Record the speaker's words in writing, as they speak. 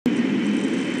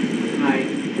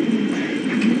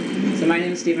my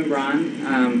name is Stephen Braun.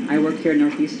 I work here at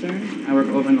Northeastern. I work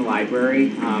over in the library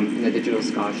in the Digital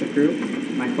Scholarship Group.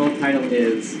 My full title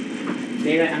is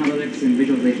Data Analytics and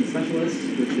Visualization Specialist,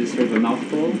 which is sort of a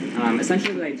mouthful.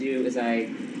 Essentially what I do is I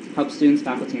help students,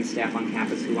 faculty, and staff on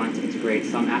campus who want to integrate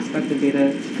some aspect of data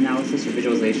analysis or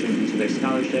visualization into their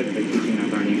scholarship, their teaching, their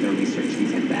learning, their research,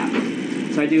 things like that.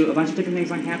 So I do a bunch of different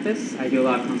things on campus. I do a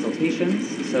lot of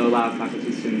consultations, so a lot of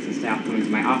faculty, students, and staff come into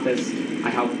my office. I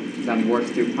help them work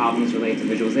through problems related to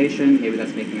visualization. Maybe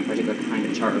that's making a particular kind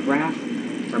of chart or graph,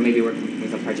 or maybe working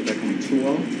with a particular kind of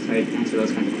tool. So I answer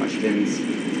those kinds of questions.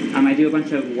 I do a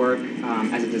bunch of work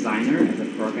as a designer, as a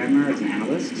programmer, as an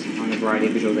analyst on a variety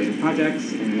of visualization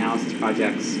projects and analysis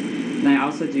projects. And I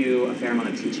also do a fair amount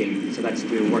of teaching, so that's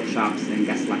through workshops and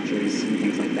guest lectures and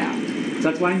things like that. So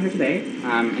that's why I'm here today,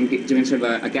 and doing sort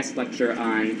of a guest lecture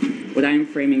on what I'm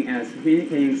framing as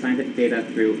communicating scientific data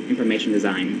through information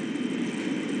design.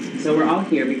 So we're all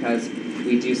here because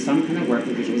we do some kind of work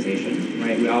with visualization,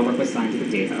 right? We all work with scientific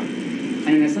data. And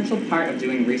an essential part of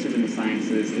doing research in the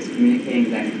sciences is communicating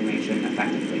that information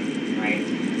effectively,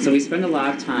 right? So we spend a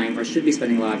lot of time, or should be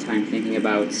spending a lot of time, thinking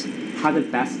about how to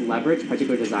best leverage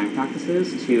particular design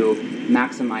practices to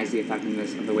maximize the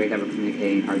effectiveness of the way that we're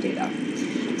communicating our data.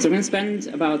 So we're going to spend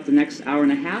about the next hour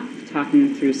and a half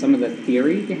talking through some of the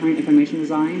theory behind information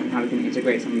design and how we can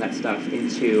integrate some of that stuff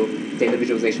into data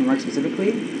visualization work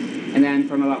specifically. And then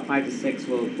from about 5 to 6,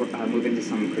 we'll move into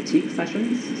some critique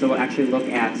sessions. So we'll actually look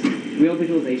at real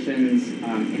visualizations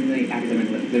in the academic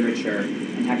literature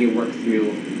and have you work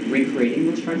through recreating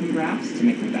those charts and graphs to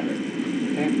make them better.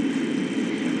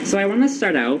 Okay? So I want to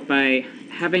start out by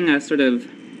having a sort of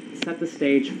set the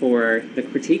stage for the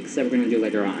critiques that we're going to do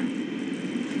later on.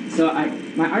 So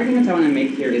my argument I want to make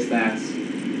here is that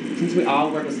since we all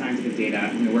work with scientific data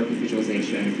and we work with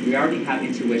visualization, we already have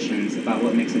intuitions about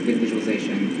what makes a good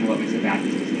visualization and what makes a bad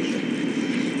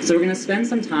visualization. So we're going to spend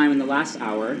some time in the last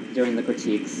hour during the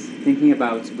critiques thinking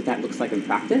about what that looks like in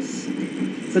practice.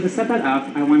 So to set that up,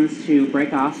 I want us to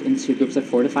break off into groups of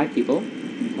 4 to 5 people,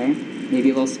 okay? Maybe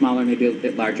a little smaller, maybe a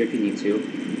bit larger if you need to.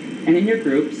 And in your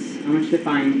groups, I want you to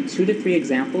find 2 to 3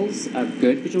 examples of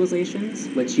good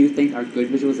visualizations, which you think are good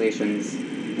visualizations,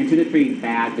 and 2 to 3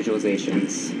 bad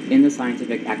visualizations in the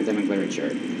scientific academic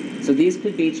literature. So these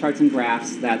could be charts and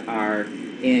graphs that are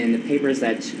in papers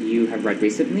that you have read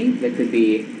recently. They could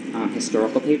be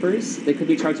historical papers. They could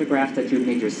be charts or graphs that you've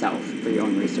made yourself for your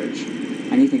own research.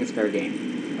 And you think it's fair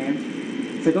game.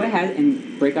 Okay? So go ahead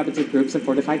and break up into groups of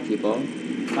 4 to 5 people.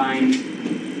 Find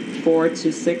 4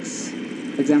 to 6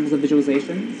 examples of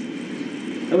visualizations.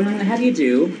 And what I'm going to have you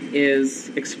do is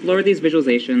explore these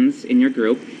visualizations in your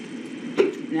group.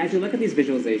 And as you look at these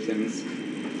visualizations,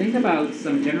 think about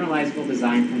some generalizable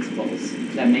design principles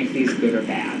that make these good or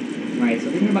bad, right?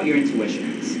 So think about your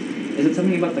intuitions. Is it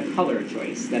something about the color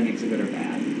choice that makes it good or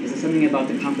bad? Is it something about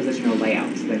the compositional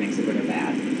layout that makes it good or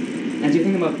bad? And as you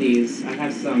think about these, I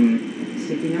have some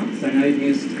sticky notes. I know you've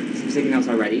used some sticky notes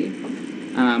already.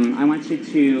 I want you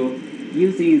to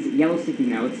use these yellow sticky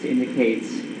notes to indicate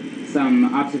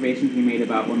some observations you made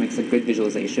about what makes a good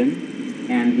visualization,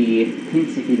 and the pink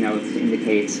sticky notes to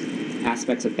indicate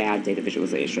aspects of bad data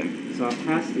visualization. So I'll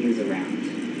pass these around.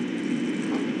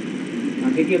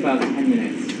 I'll give you about 10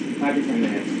 minutes, 5 to 10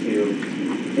 minutes to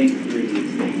think through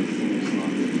these things in your small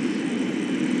groups.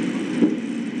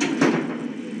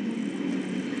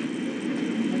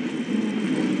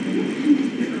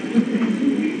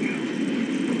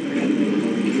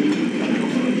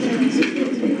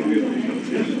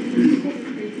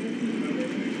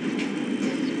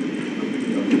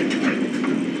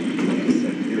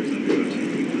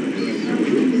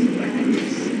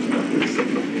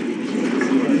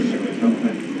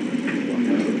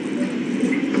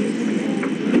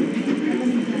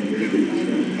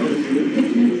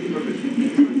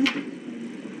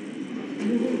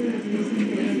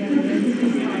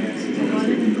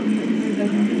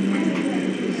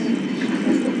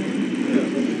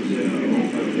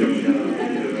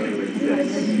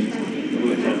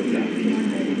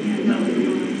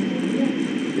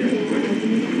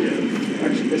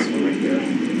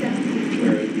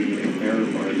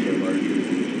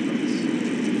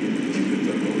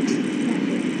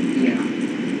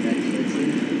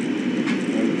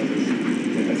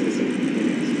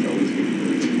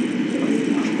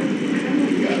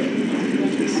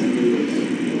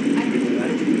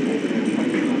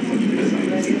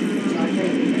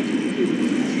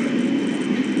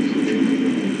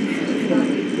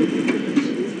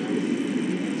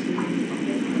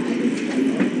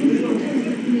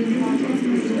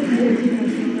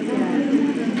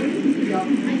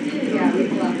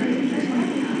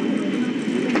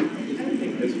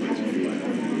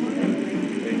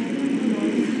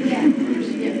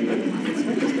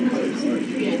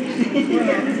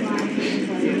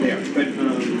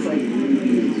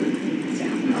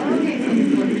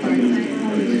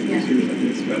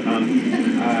 But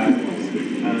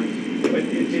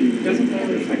it doesn't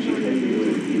matter. It's actually kind of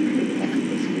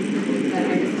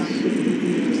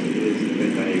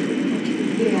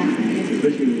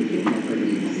especially when you get more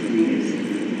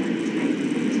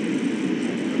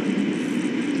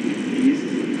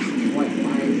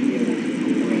why is the other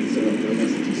point so that we're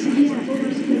listening to science?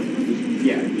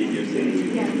 yeah, I mean, you're saying this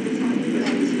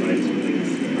is slides really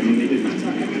nice. I mean, they did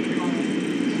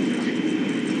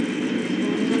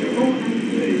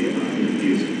they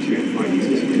used two findings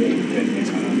to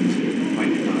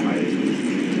find the highest.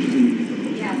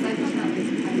 Yes, I thought that was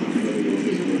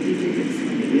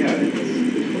Yeah,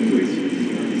 it's always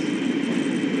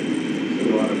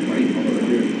a lot of fight all over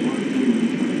here.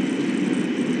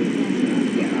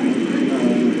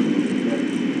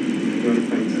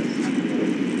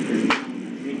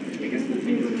 I guess the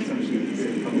thing is, essentially,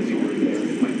 there's a couple of people there.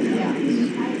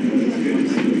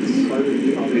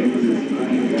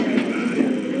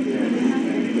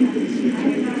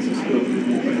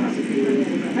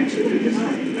 Actually,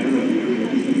 I don't know.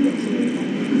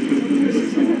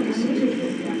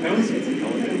 I don't say it's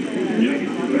intelligent. Yeah.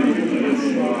 But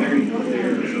it's very clear.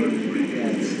 It's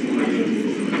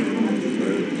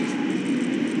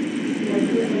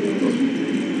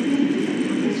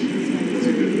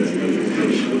a good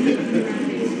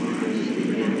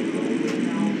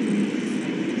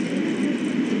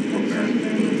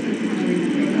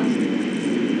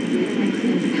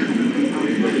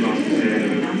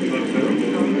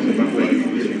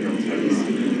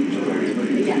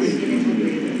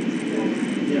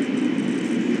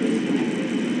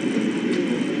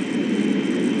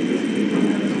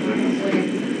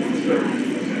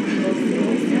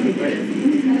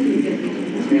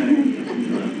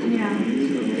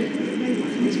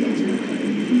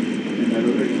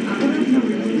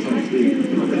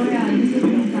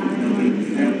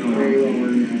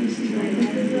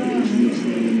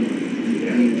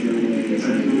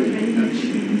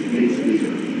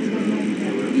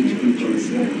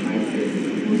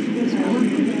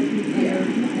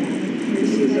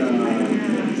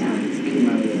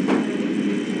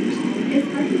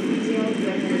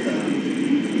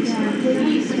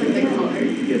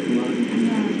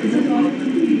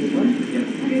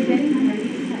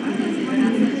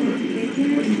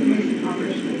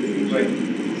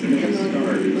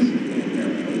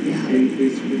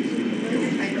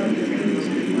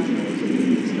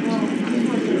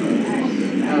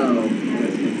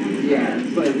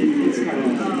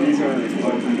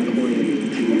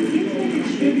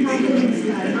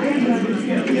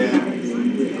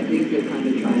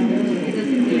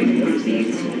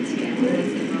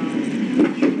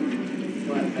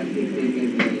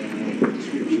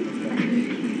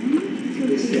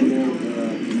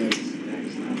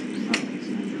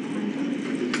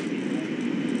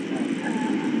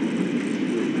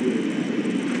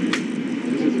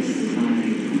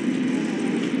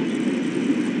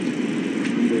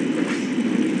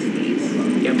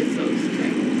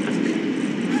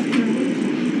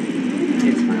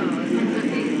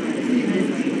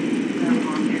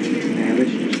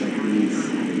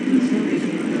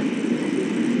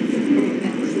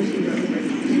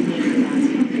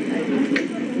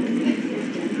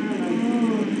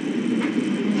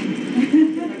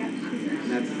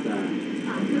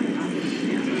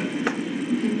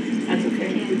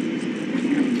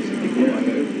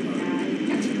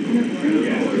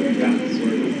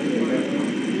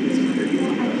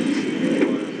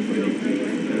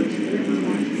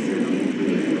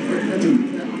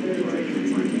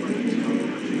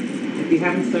If you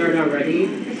haven't started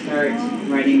already, start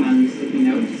writing on these sticky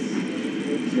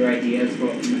notes your ideas for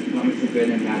what makes a good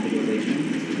and bad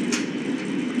visualization.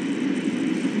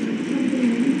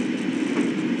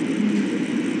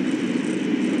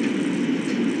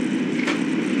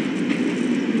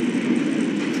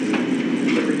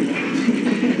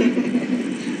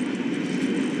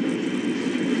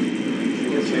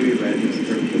 Maybe red is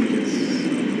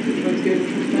which one's good?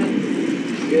 Which one's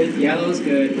bad? Good. Yellow's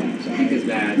good. Pink is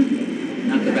bad.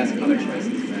 Not the best color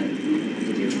choices, but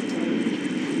to do.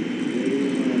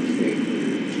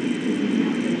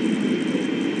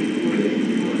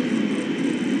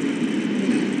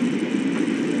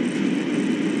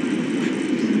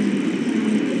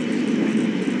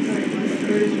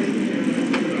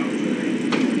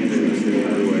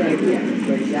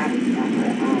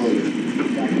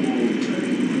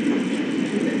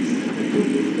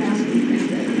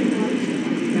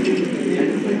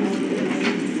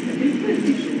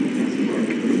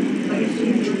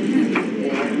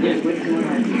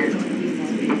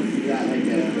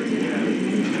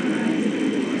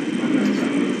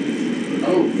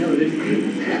 Oh, no, there's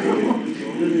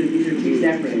These are two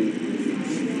separate.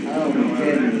 Oh my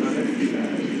goodness.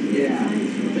 Yeah.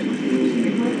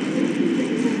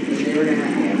 They were gonna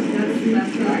have.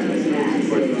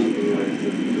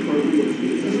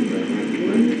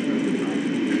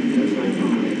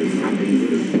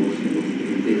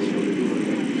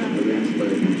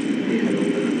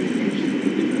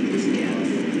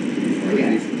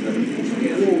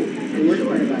 The worst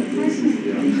part about this is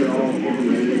these are all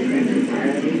overlaid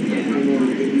entirely, and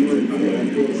then if you were to put it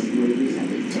like this, you would just have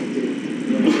to tilt it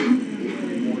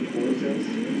more towards us,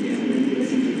 and then get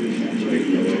some degree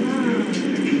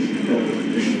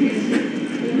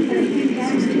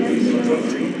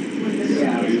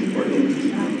Yeah.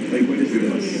 Like, what is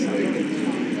this? Like,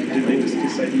 did they just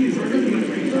decide to use everything in the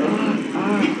range?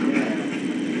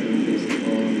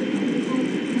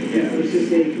 Yeah. Let's just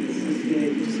say,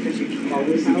 just because you can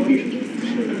always have it.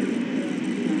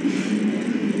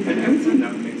 And I would say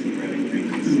not mixing red and green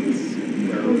since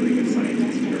there are really good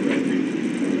scientists who are red and green.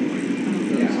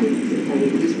 Yeah. I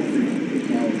mean, this one,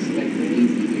 it's like the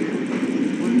easy here.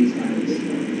 These guys.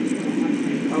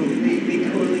 Oh, they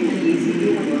totally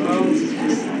easy. Oh, it's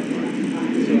just.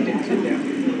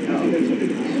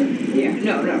 Yeah,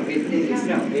 no, it's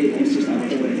no, it's just a whole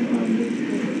way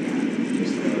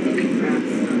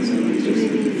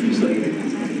just like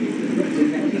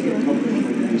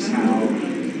just how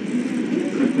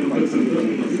like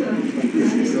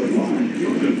this is so long.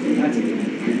 That's it.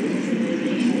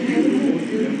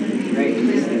 Right.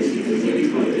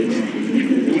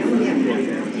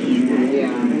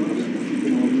 Yeah.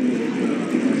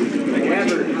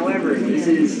 However, this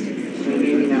is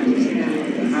maybe not using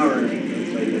that. However,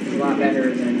 it's a lot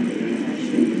better than.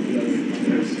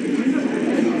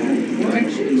 Well,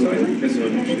 actually, so I think this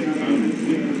one actually,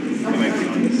 I might be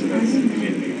on this, so that's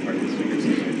maybe part of this figure, so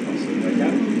I might also like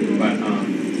that. But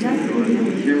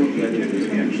here what we did is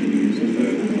we actually used the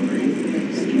coloring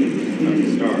scheme of the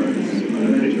stars to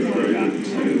throw that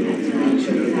to.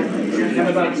 We have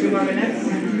about 2 more minutes.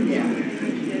 Yeah.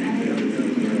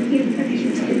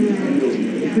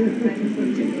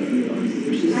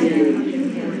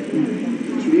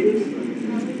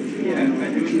 Yeah, I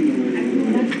think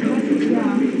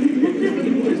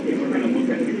just people are going to look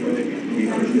at it before they get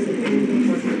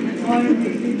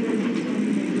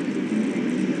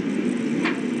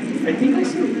I think I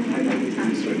sort of highlighted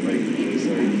to sort of like use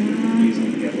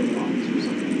using yellow box or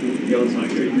something. Yellow's not a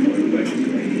great color, but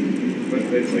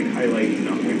it's like highlighting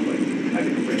not with like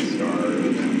having a red star or a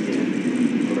red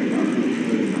arrow.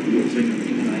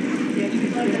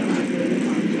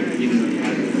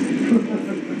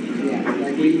 Yeah,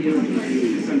 like we do.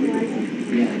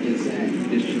 Yeah, just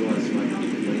This show us what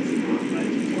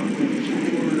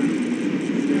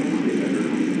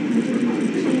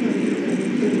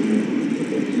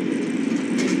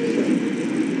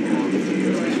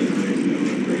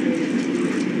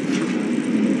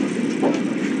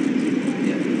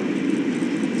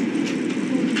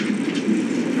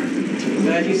So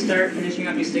as you start finishing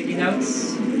up your sticky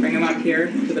notes, bring them up here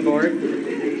to the board.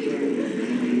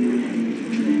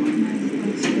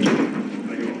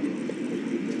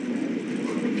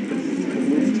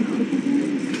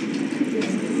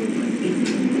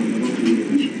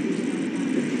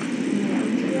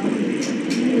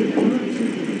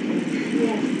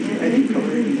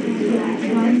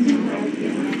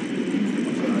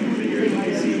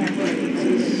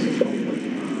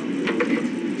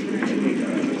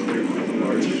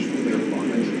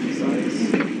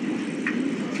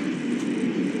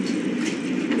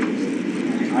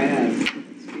 I have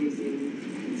spacing,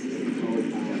 consistent color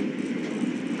palette,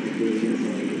 inclusions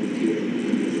like computer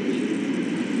organization.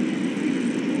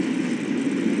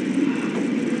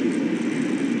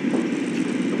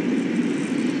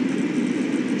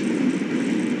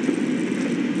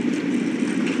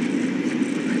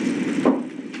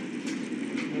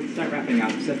 Let's start wrapping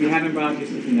up. So if you haven't brought up your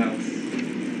sticky notes,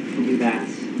 we'll do that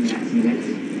in the next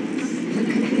minute.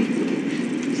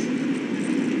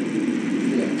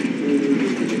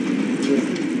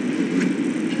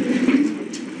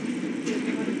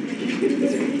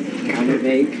 Kind of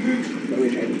vague, but we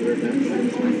tried to put it down.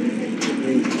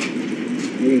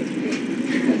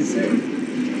 So.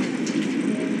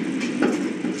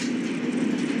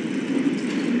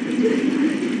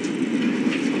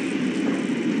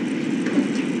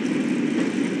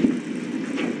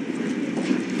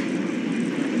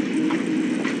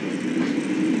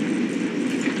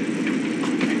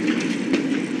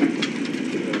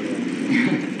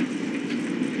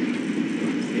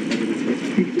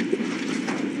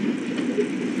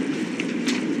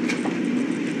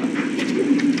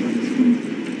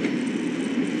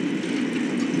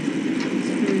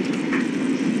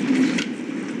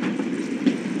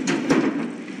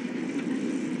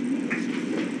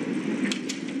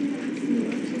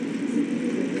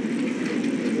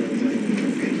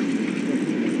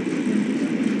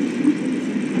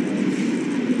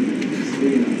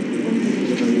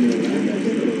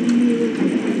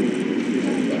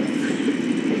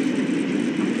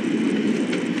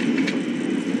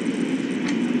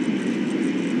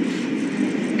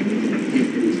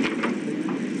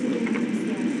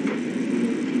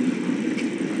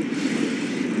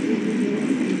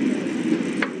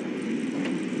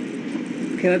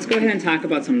 Okay, let's go ahead and talk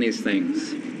about some of these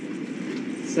things.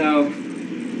 So,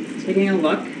 taking a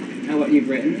look at what you've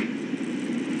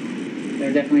written,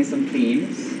 there are definitely some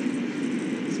themes,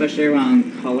 especially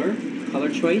around color. Color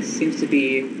choice seems to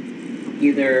be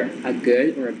either a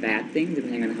good or a bad thing,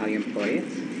 depending on how you employ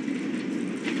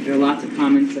it. There are lots of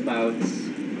comments about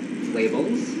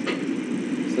labels,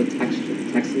 so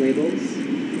text labels,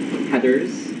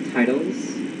 headers,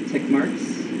 titles, tick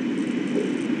marks,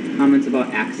 comments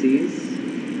about axes.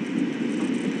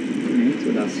 Alright,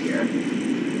 what else here?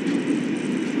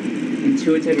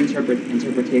 Intuitive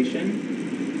interpretation,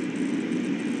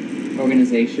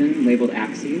 organization, labeled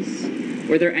axes.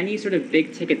 Were there any sort of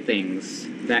big ticket things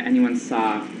that anyone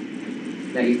saw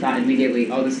that you thought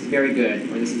immediately, oh, this is very good,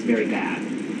 or this is very bad?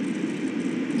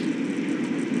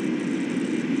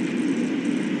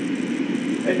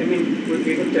 I mean,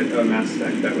 we looked at a mass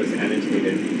spec that was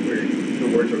annotated where the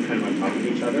words were kind of on top of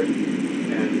each other,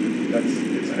 and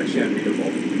it's actually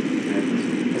unreadable.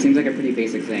 And It seems like a pretty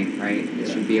basic thing, right? It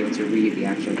should be able to read the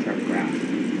actual chart graph.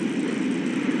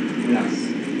 What else?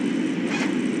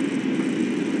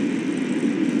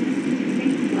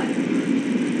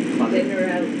 Litter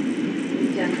out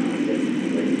in general, just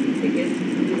because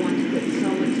you want to put so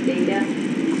much data,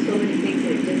 so many things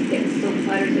that just get so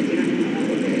cluttered that you don't even know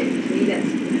what they're in. To me, that's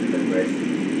kind of the first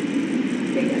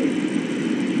thing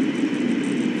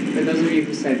For those of you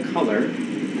who said color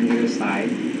on the other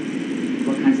side,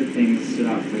 what kinds of things stood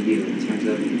out for you in terms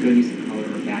of good use of color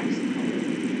or bad use of color?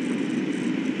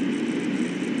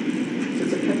 so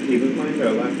it's a pet peeve of mine, but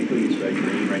a lot of people use red and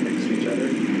green right next to each other,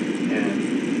 and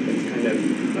it's kind of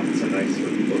not so nice for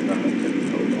people who have that type of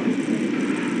colorblind.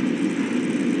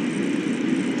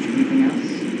 Anything else?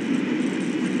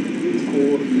 It's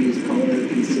cool if you use color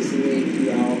consistently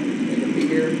throughout like a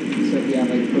figure. So if you have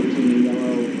like protein in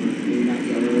yellow, or maybe not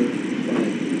yellow, but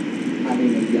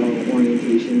having a yellow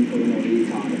orientation for whenever you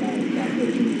talk about that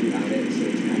protein throughout it, so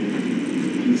it's kind of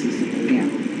consistent. Yeah.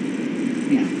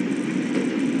 Yeah.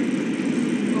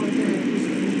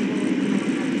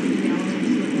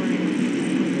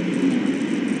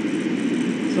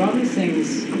 So all these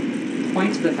things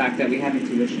point to the fact that we have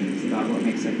intuitions about what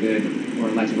makes a good or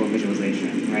legible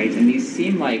visualization, right? And these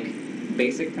seem like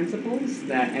basic principles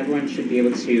that everyone should be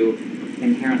able to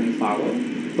inherently follow,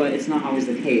 but it's not always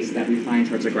the case that we find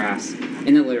charts or graphs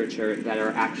in the literature that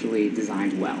are actually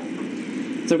designed well.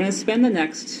 So we're going to spend the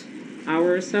next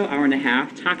hour or so, hour and a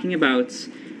half, talking about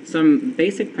some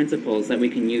basic principles that we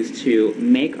can use to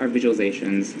make our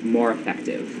visualizations more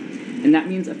effective. And that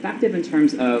means effective in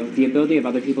terms of the ability of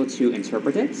other people to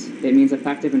interpret it. It means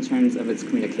effective in terms of its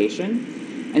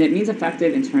communication. And it means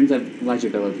effective in terms of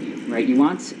legibility, right? You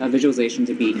want a visualization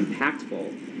to be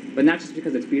impactful, but not just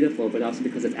because it's beautiful, but also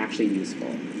because it's actually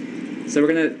useful. So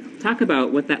we're going to talk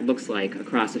about what that looks like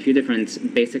across a few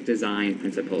different basic design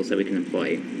principles that we can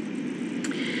employ.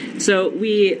 So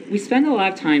we spend a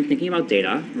lot of time thinking about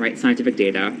data, right? Scientific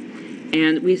data.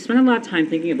 And we spend a lot of time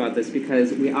thinking about this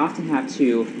because we often have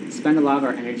to spend a lot of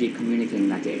our energy communicating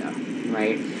that data,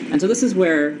 right? And so this is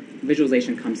where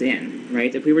visualization comes in,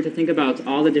 right? If we were to think about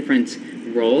all the different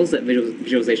roles that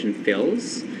visualization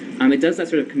fills, it does that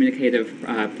sort of communicative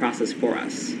process for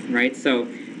us, right? So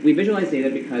we visualize data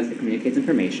because it communicates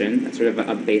information. That's sort of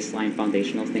a baseline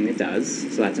foundational thing it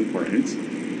does, so that's important.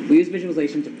 We use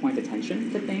visualization to point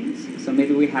attention to things. So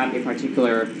maybe we have a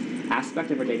particular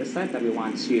aspect of our data set that we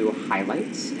want to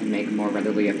highlight and make more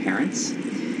readily apparent.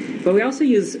 But we also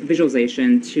use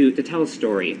visualization to tell a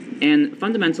story. And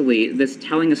fundamentally, this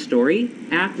telling a story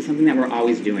act is something that we're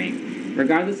always doing,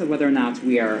 regardless of whether or not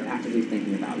we are actively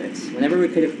thinking about it. Whenever we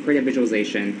create a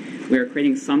visualization, we are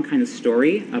creating some kind of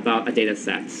story about a data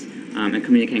set and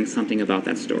communicating something about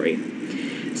that story.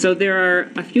 So there are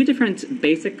a few different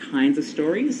basic kinds of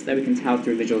stories that we can tell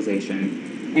through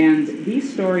visualization. And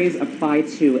these stories apply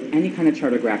to any kind of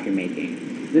chart or graph you're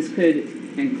making. This could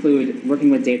include working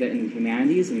with data in the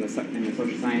humanities and the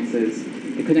social sciences.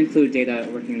 It could include data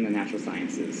working in the natural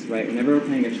sciences, right? Whenever we're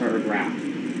playing a chart or graph,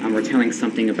 we're telling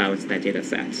something about that data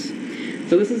set.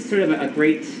 So this is sort of a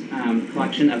great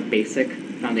collection of basic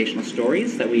foundational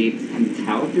stories that we can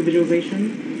tell through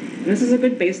visualization. And this is a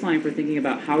good baseline for thinking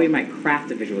about how we might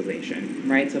craft a visualization,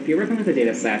 right? So if you're working with a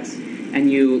data set and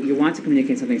you want to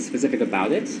communicate something specific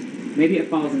about it, maybe it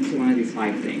falls into one of these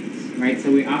 5 things, right?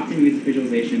 So we often use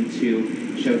visualization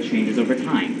to show changes over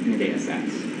time in a data set,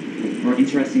 or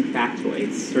interesting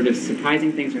factoids, sort of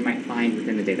surprising things we might find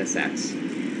within the data sets,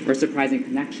 or surprising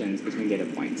connections between data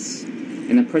points.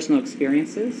 And then personal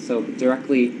experiences, so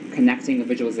directly connecting a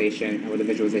visualization or what the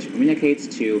visualization communicates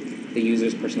to the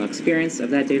user's personal experience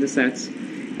of that data set.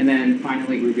 And And then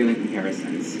finally, revealing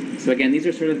comparisons. So again, these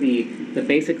are sort of the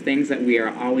basic things that we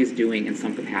are always doing in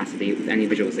some capacity with any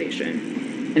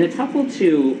visualization. And it's helpful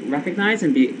to recognize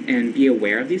and be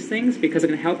aware of these things because it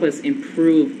can help us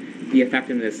improve the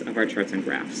effectiveness of our charts and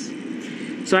graphs.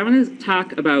 So I want to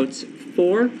talk about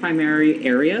 4 primary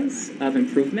areas of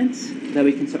improvement that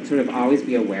we can sort of always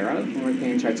be aware of when we're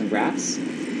creating charts and graphs.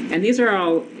 And these are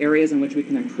all areas in which we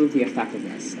can improve the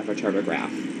effectiveness of our chart or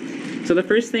graph. So the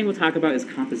first thing we'll talk about is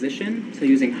composition, so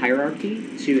using hierarchy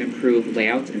to improve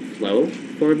layout and flow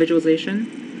for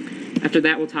visualization. After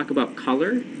that, we'll talk about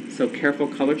color, so careful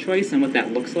color choice and what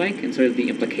that looks like and sort of the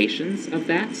implications of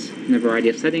that in a variety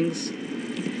of settings.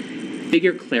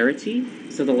 Figure clarity,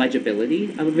 so the legibility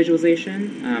of a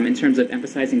visualization in terms of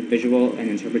emphasizing visual and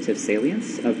interpretive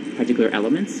salience of particular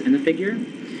elements in the figure.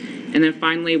 And then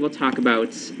finally, we'll talk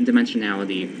about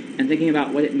dimensionality and thinking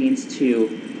about what it means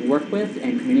to work with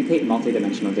and communicate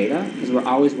multidimensional data, because we're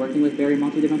always working with very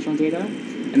multidimensional data.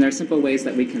 And there are simple ways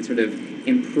that we can sort of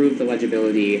improve the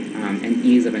legibility and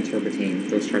ease of interpreting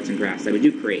those charts and graphs that we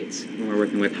do create when we're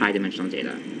working with high-dimensional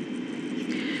data.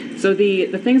 So the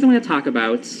things I'm going to talk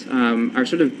about are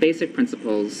sort of basic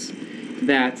principles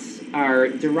that are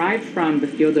derived from the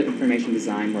field of information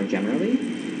design more generally,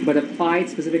 but applied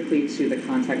specifically to the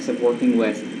context of working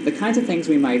with the kinds of things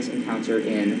we might encounter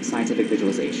in scientific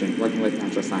visualization, working with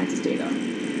natural sciences data.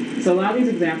 So a lot of these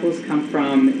examples come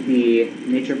from the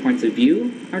Nature Points of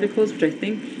View articles, which I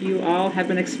think you all have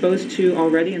been exposed to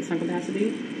already in some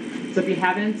capacity. So if you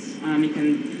haven't, you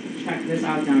can check this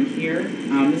out down here.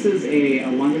 This is a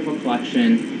wonderful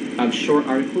collection of short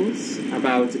articles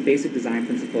about basic design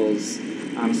principles,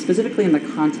 specifically in the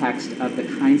context of the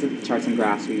kinds of charts and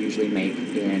graphs we usually make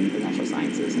in the natural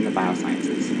sciences and the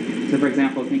biosciences. So for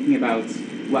example, thinking about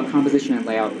what composition and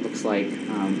layout looks like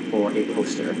for a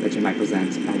poster that you might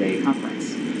present at a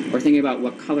conference, or thinking about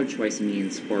what color choice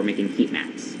means for making heat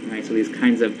maps, right? So these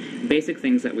kinds of basic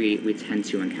things that we tend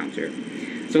to encounter.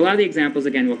 So a lot of the examples,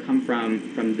 again, will come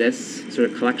from this sort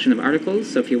of collection of articles.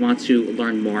 So if you want to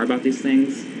learn more about these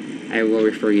things, I will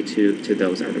refer you to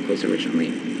those articles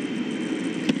originally.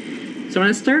 So I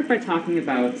want to start by talking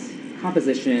about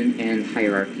composition and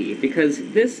hierarchy,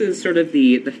 because this is sort of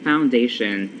the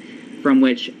foundation from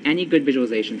which any good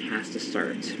visualization has to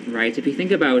start, right? If you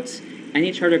think about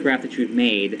any chart or graph that you've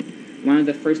made, one of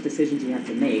the first decisions you have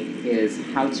to make is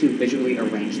how to visually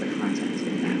arrange the content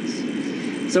in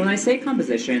that. So when I say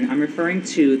composition, I'm referring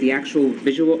to the actual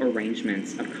visual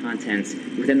arrangements of content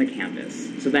within the canvas.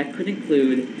 So that could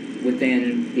include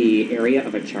within the area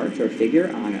of a chart or a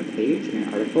figure on a page in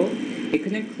an article. It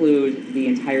could include the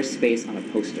entire space on a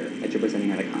poster that you're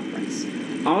presenting at a conference.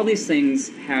 All these things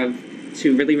have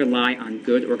to really rely on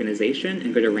good organization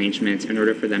and good arrangement in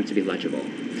order for them to be legible.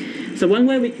 So one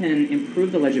way we can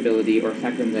improve the legibility or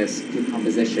effectiveness through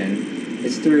composition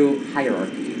is through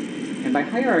hierarchy. And by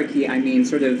hierarchy, I mean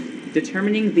sort of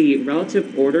determining the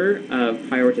relative order of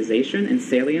prioritization and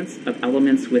salience of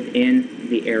elements within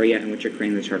the area in which you're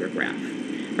creating the chart or graph.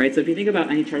 Right? So if you think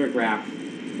about any chart or graph,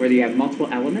 whether you have multiple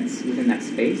elements within that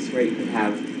space, right? You could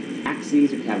have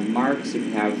axes, you could have marks, you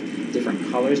could have different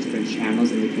colors, different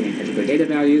channels indicating particular data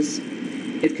values.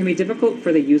 It can be difficult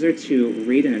for the user to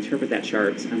read and interpret that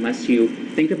chart unless you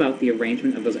think about the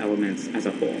arrangement of those elements as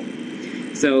a whole.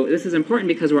 So this is important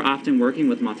because we're often working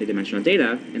with multidimensional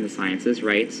data in the sciences,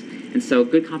 right? And so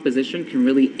good composition can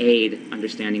really aid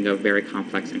understanding of very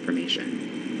complex information.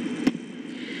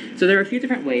 So there are a few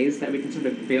different ways that we can sort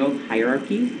of build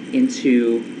hierarchy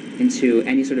into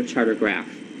any sort of chart or graph.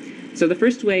 So the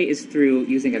first way is through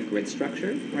using a grid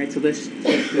structure, right? So this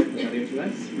should feel familiar to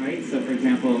us, right? So for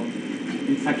example,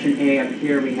 in section A up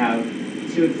here, we have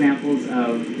 2 examples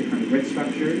of different grid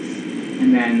structures,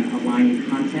 and then aligning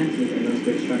content within those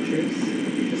grid structures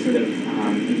to sort of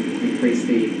increase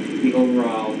the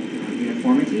overall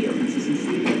uniformity or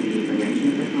consistency of the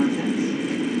arrangement of the content.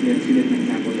 We have 2 different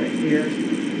examples right here.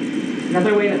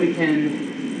 Another way that we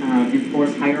can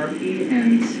enforce hierarchy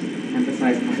and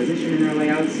emphasize composition in our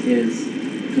layouts is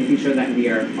making sure that we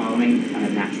are following a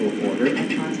natural order of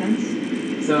content.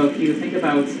 So if you think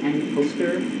about any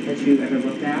poster that you've ever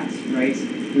looked at, right,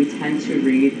 we tend to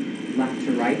read left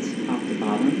to right, top to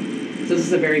bottom. So this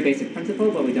is a very basic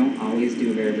principle, but we don't always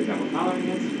do a very good job of following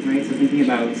it, right? So thinking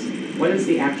about what is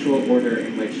the actual order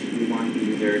in which you want the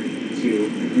user to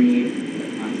read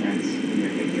the content in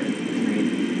your figure,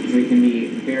 right? So we can be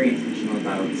very intentional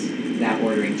about that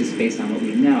ordering just based on what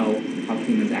we know how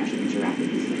humans actually interact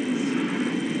with these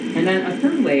things. And then a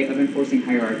third way of enforcing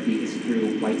hierarchy is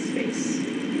through white space.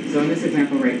 So in this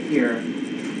example right here,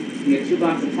 we have 2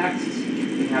 blocks of text.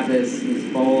 We have this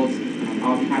bold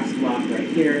all caps block right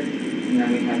here, and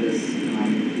then we have this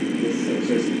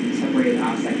sort of separated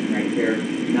off section right here,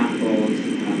 not bold,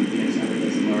 just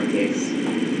uppercase and lowercase.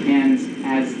 And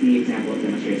as the example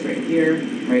demonstrates right here,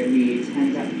 right, we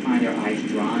tend to find our eyes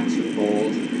drawn to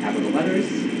bold capital letters,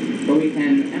 but we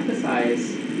can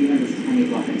emphasize even this tiny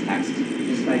block of text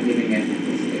just by giving it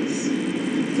ample space.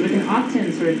 So we can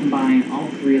often sort of combine all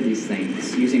three of these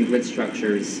things using grid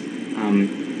structures,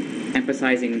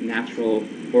 emphasizing natural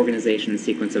organization and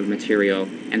sequence of material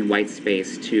and white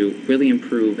space to really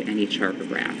improve any chart or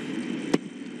graph.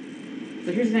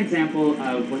 So here's an example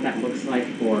of what that looks like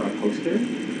for a poster.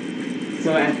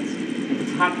 So at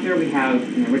the top here we have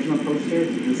an original poster.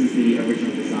 This is the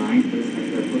original design for this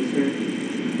particular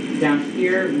poster. Down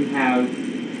here we have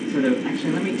sort of,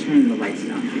 actually let me turn the lights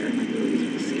down here. It might be a little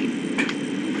easier to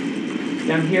see.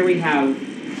 Down here we have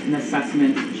an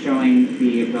assessment showing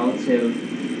the relative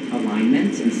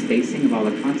alignment and spacing of all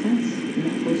the contents in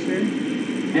that poster.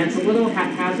 And it's a little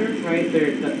haphazard, right?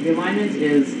 The alignment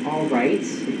is all right.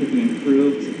 It could be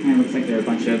improved. It kind of looks like there are a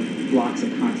bunch of blocks of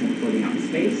content floating out in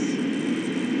space.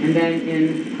 And then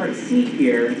in part C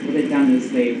here, what they've done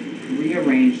is they've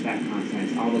rearranged that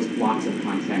content, all those blocks of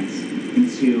content,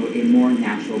 into a more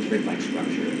natural grid-like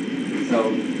structure.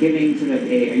 So giving sort of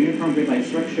a uniform grid-like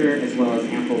structure as well as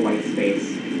ample white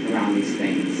space around these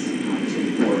things to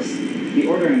enforce the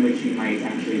order in which you might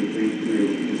actually read through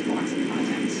these blocks of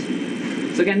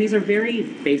content. So again, these are very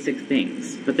basic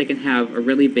things, but they can have a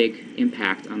really big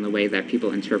impact on the way that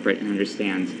people interpret and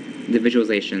understand the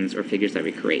visualizations or figures that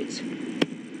we create.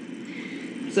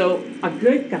 So a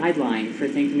good guideline for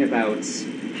thinking about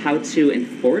how to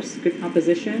enforce good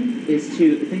composition is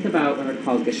to think about what are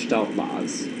called Gestalt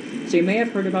laws. So you may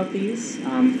have heard about these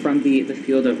from the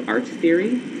field of art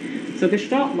theory. So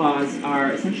Gestalt laws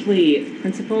are essentially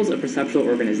principles of perceptual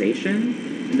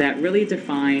organization that really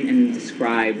define and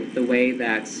describe the way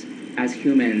that, as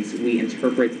humans, we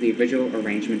interpret the visual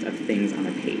arrangement of things on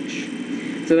a page.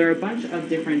 So there are a bunch of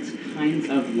different kinds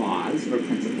of laws or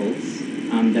principles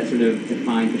that sort of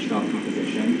define Gestalt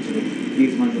composition, sort of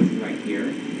these ones listed right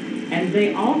here. And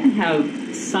they all can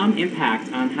have some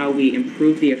impact on how we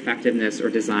improve the effectiveness or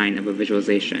design of a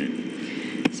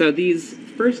visualization. So these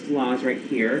first laws right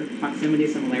here, proximity,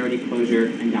 similarity, closure,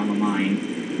 and down the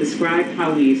line, describe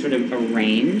how we sort of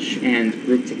arrange and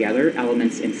group together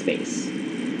elements in space.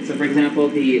 So for example,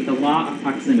 the law of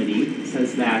proximity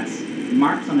says that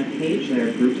marks on a page that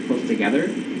are grouped close together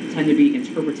tend to be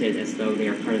interpreted as though they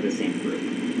are part of the same group,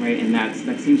 right? And that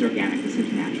seems organic, that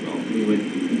seems natural. We would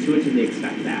intuitively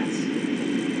expect that.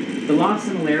 The law of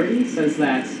similarity says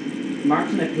that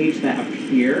marks on a page that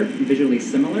appear visually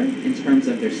similar in terms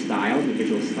of their style, the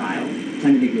visual style,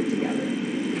 tend to be grouped together.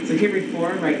 So here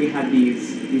before, right, we had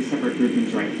these separate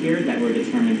groupings right here that were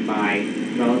determined by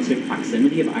relative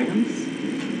proximity of items.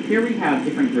 Here we have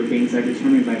different groupings that are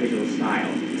determined by visual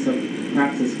style. So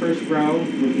perhaps this first row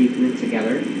would be grouped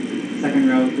together, second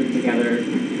row grouped together,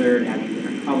 third adding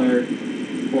different color,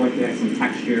 fourth we have some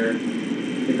texture,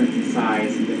 difference in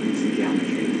size, and difference in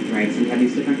geometry, right? So we have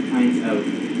these different kinds of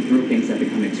groupings that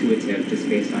become intuitive just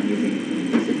based on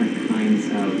using these different kinds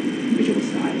of visual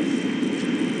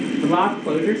styles. The law of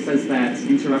closure says that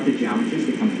interrupted geometries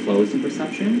become closed in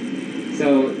perception.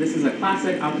 So this is a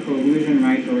classic optical illusion,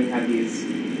 right, where we have these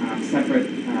separate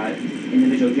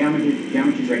individual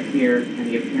geometries right here and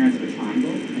the appearance of a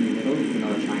triangle in the middle, even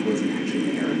though the triangle isn't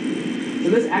actually there. So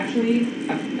this actually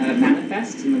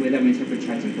manifests in the way that we interpret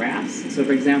charts and graphs. So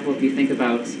for example, if you think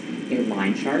about a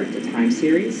line chart, a time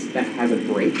series that has a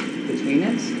break between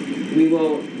it, we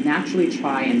will naturally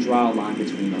try and draw a line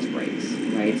between those breaks,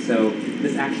 right? So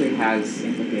this actually has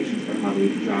implications for how we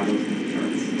draw those kind of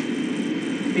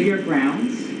charts. Figure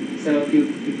grounds. So if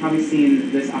you've probably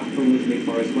seen this optical illusion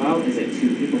before as well. Is it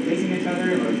two people facing each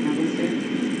other or a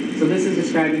candlestick? So this is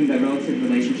describing the relative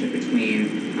relationship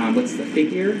between what's the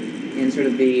figure in sort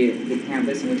of the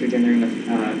canvas in which you're generating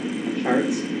a chart,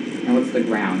 and what's the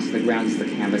ground. So the ground is the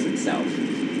canvas itself.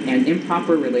 And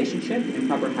improper relationship,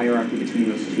 improper hierarchy between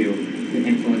those two can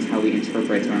influence how we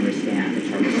interpret or understand the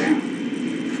chart or graph.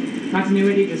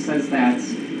 Continuity just says that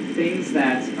things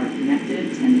that are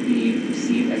connected tend to be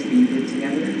perceived as being grouped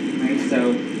together, right?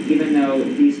 So even though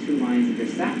these two lines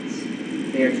intersect,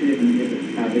 they are two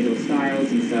different visual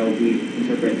styles, and so we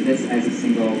interpret this as a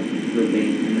single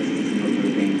grouping and this as a single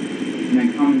grouping. And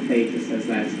then common fate just says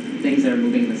that things that are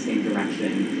moving in the same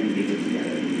direction can be grouped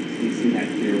together. So we see that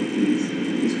here with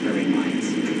these curving lines.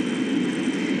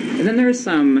 And then there are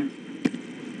some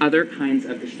other kinds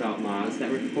of Gestalt laws that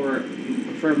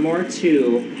refer more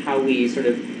to how we sort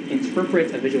of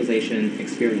interpret a visualization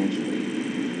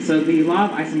experientially. So the law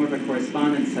of isomorphic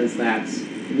correspondence says that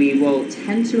we will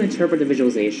tend to interpret a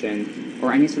visualization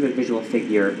or any sort of visual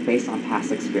figure based on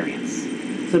past experience.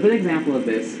 So a good example of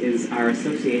this is our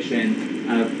association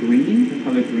of green, the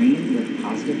color green, with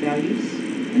positive values,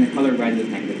 and the color red with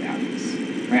negative values.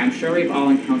 Right? I'm sure we've all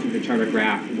encountered a chart or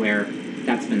graph where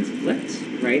that's been flipped,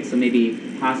 right? So maybe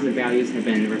positive values have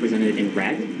been represented in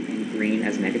red and green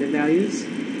as negative values.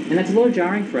 And that's a little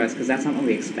jarring for us because that's not what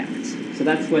we expect. So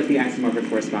that's what the isomorphic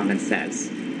correspondence says,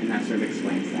 and that sort of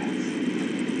explains that.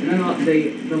 And then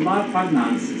the law of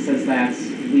provenance says that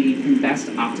we can best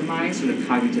optimize sort of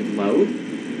cognitive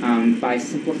load by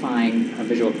simplifying a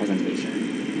visual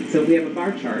presentation. So if we have a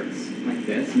bar chart like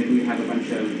this, maybe we have a bunch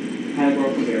of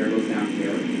categorical variables down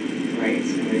here, right?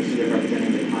 And they're sort of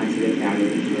representing the quantitative value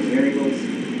of each of those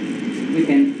variables. We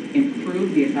can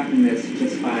improve the effectiveness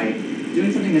just by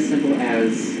doing something as simple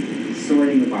as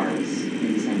sorting the bars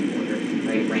in descending order,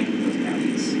 right? Ranking those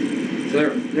values. So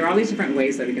there are all these different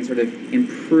ways that we can sort of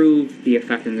improve the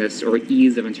effectiveness or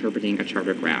ease of interpreting a chart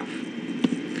or graph.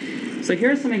 So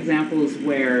here are some examples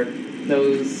where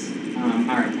those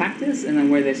are in practice and then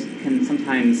where this can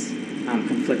sometimes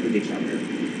conflict with each other.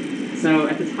 So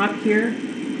at the top here,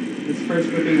 this first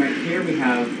grouping right here, we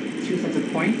have two sets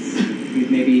of points. These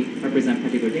maybe represent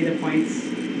particular data points.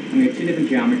 And we have two different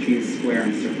geometries, square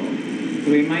and circle.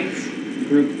 So we might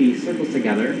group the circles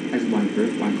together as one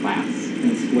group, one class,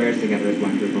 and squares together as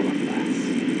one group or one class.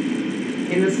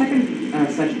 In the second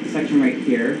section right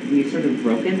here, we've sort of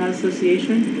broken that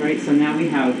association, right? So now we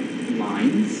have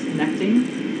lines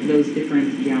connecting those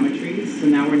different geometries. So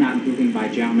now we're not grouping by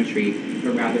geometry,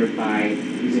 but rather by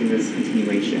using this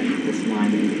continuation, this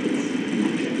line that indicates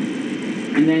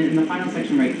connection. And then in the final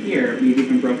section right here, we've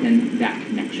even broken that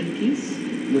connection piece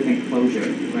with enclosure,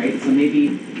 right? So maybe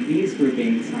these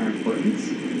groupings are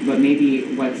important, but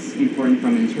maybe what's important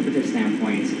from an interpretive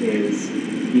standpoint is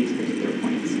these particular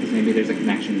points, because maybe there's a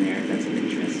connection there that's of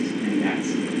interest, and that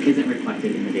isn't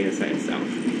reflected in the data set itself.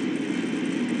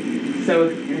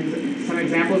 So some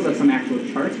examples of some actual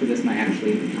charts where this might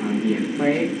actually be in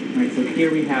play, right? So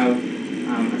here we have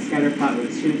a scatter plot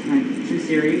with two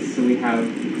series. So we have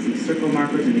some circle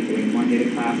markers indicating one data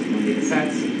class, one data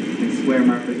set, and square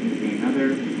markers indicating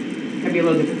another. It can be a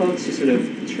little difficult to sort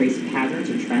of trace patterns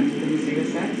or trends within these data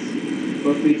sets.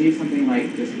 But if we do something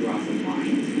like just draw some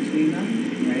lines between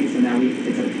them, right? So now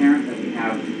it's apparent that we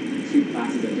have two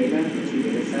classes of data, or two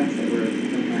data sets that we're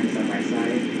comparing side by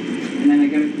side. And then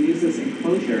again, we can use this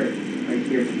enclosure right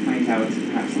here to point out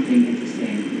perhaps something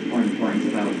interesting or important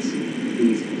about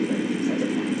these particular sets of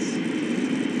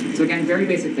points. So again, very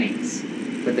basic things,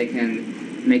 but they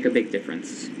can make a big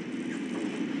difference.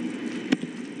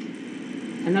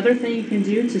 Another thing you can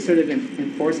do to sort of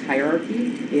enforce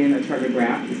hierarchy in a chart or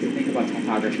graph is to think about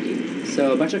typography.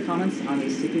 So a bunch of comments on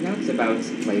these sticky notes about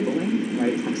labeling,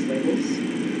 right, text labels.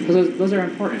 Those are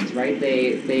important, right?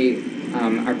 They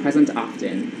are present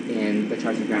often in the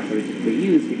charts and graphs that we typically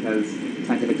use because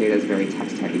scientific data is very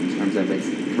text-heavy in terms of its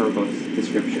verbose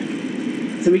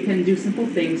description. So we can do simple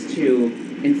things to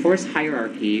enforce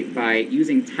hierarchy by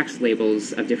using text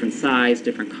labels of different size,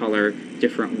 different color,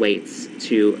 different weights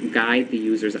to guide the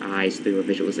user's eyes through a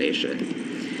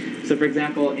visualization. So for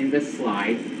example, in this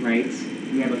slide, right,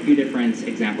 we have a few different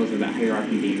examples of that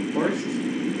hierarchy being enforced.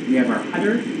 We have our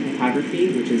header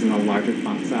typography, which is in a larger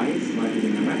font size, larger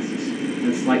than the rest,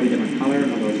 and a slightly different color,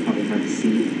 although it's probably hard to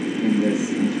see in this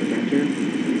projector.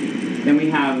 Then we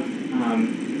have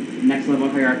next level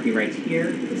hierarchy right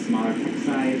here with a smaller text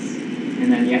size,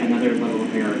 and then yet another level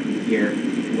of hierarchy here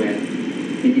with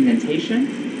an indentation,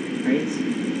 right?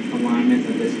 Alignment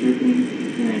of this grouping,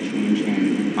 and then a change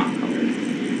in font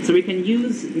color. So we can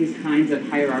use these kinds of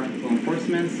hierarchical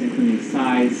enforcements, including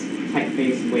size,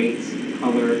 typeface, weight,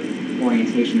 color,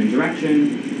 orientation and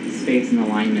direction, space and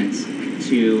alignment,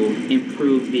 to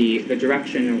improve the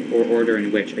direction or order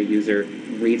in which a user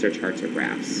reads our charts or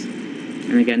graphs.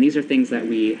 And again, these are things that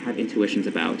we have intuitions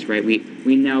about, right?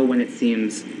 We know when it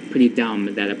seems pretty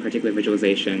dumb that a particular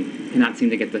visualization cannot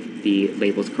seem to get the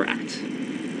labels correct.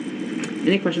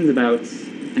 Any questions about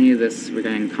any of this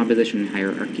regarding composition and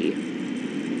hierarchy?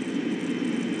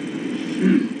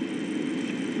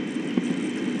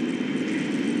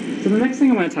 So the next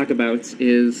thing I want to talk about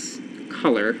is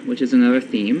color, which is another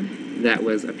theme that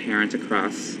was apparent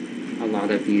across a lot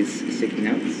of these sticky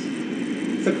notes.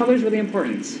 So color is really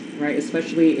important, right?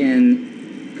 Especially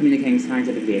in communicating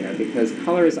scientific data, because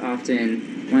color is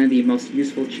often one of the most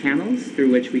useful channels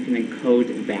through which we can encode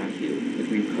value, we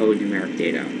can encode numeric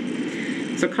data.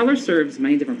 So color serves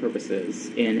many different purposes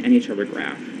in any chart or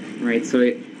graph, right? So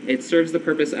it serves the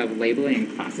purpose of labeling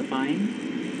and classifying.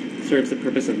 serves the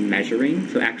purpose of measuring,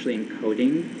 so actually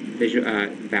encoding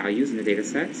values in the data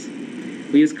sets.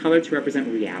 We use color to represent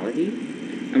reality,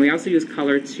 and we also use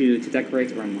color to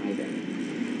decorate or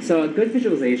enliven. So a good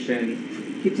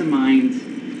visualization keeps in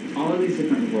mind all of these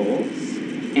different roles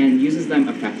and uses them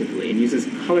effectively, and uses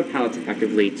color palettes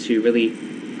effectively to really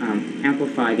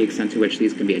amplify the extent to which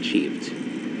these can be achieved.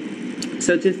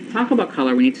 So to talk about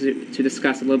color, we need to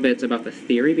discuss a little bit about the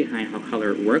theory behind how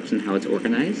color works and how it's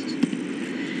organized.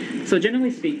 So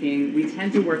generally speaking, we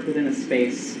tend to work within a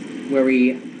space where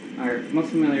we are most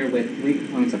familiar with three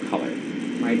components of color,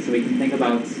 right? So we can think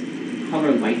about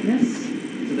color lightness,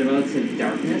 so the relative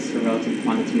darkness or relative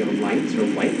quantity of light or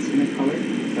white in a color.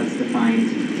 That's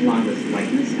defined along this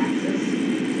lightness axis.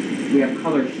 We have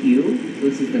color hue, so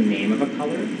this is the name of a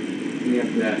color. We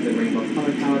have the rainbow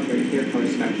color palette right here, color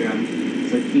spectrum.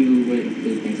 So hue would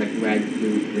include things like red,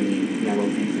 blue, green, yellow,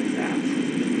 things like that.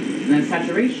 And then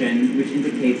saturation, which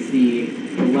indicates the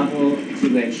level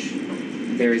to which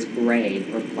there is gray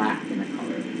or black in the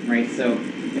color, right? So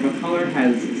if a color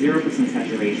has 0%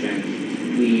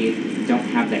 saturation, we don't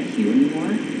have that hue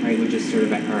anymore, right? We just sort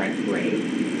of are at gray.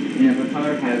 And if a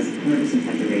color has 100%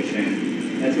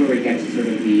 saturation, that's where we get to sort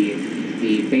of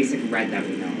the basic red that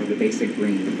we know, or the basic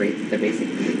green, the basic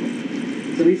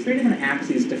blue. So these three different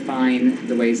axes define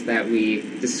the ways that we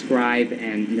describe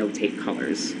and notate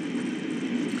colors.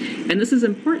 And this is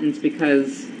important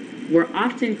because we're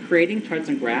often creating charts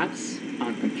and graphs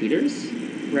on computers,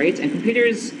 right? And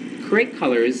computers create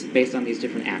colors based on these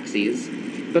different axes,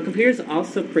 but computers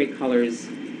also create colors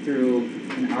through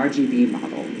an RGB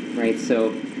model, right?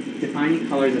 So defining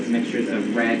colors as mixtures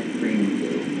of red, green, and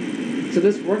blue. So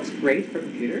this works great for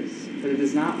computers, but it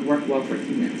does not work well for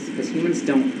humans, because humans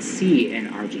don't see in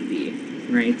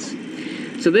RGB, right?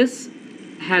 So this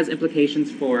has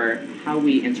implications for how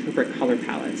we interpret color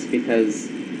palettes, because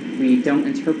we don't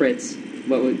interpret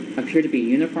what would appear to be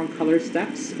uniform color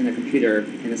steps in a computer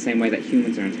in the same way that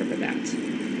humans are interpret that.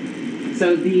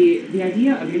 So the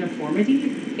idea of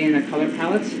uniformity in a color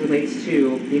palette relates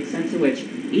to the extent to which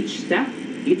each step,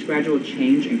 each gradual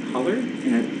change in color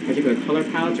in a particular color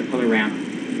palette or color ramp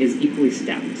is equally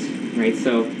stepped, right?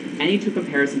 So any two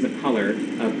comparisons of color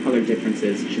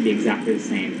differences should be exactly the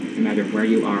same, no matter where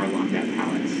you are along that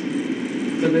palette.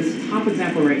 So this top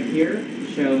example right here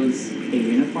shows a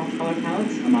uniform color palette.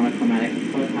 A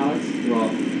monochromatic color palette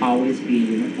will always be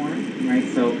uniform, right?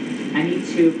 So any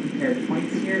two compared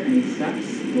points here, any steps,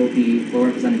 will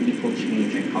represent an equal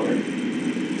change in color.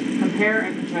 Compare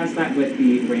and contrast that with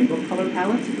the rainbow color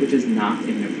palette, which is not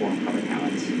a uniform color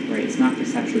palette, right? It's not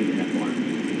perceptually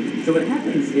uniform. So what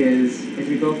happens is, as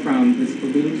we go from this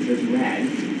blue to this red,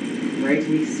 right,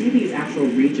 we see these actual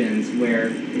regions where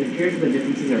it appears that the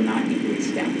differences are not equally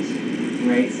stepped,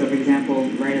 right? So for example,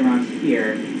 right around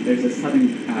here, there's a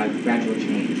sudden gradual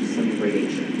change, a sudden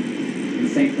gradation. And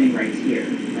same thing right here,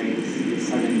 right? This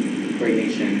sudden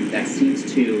gradation that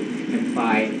seems to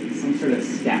imply some sort of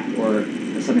step or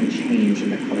a sudden change in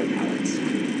the color palette.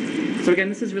 So again,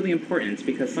 this is really important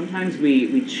because sometimes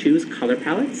we choose color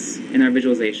palettes in our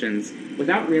visualizations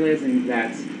without realizing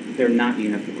that they're not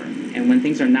uniform. And when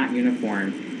things are not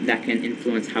uniform, that can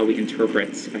influence how we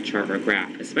interpret a chart or a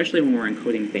graph, especially when we're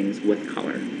encoding things with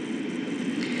color.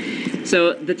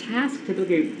 So the task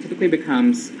typically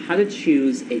becomes how to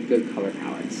choose a good color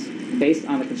palette based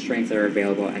on the constraints that are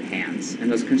available at hand.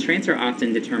 And those constraints are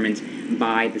often determined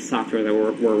by the software that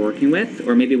we're working with,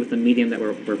 or maybe with the medium that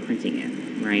we're printing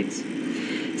in, right?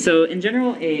 So in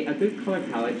general, a good color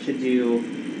palette should do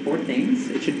 4 things.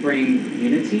 It should bring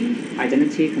unity,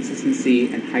 identity,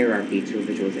 consistency, and hierarchy to a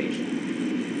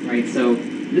visualization, right? So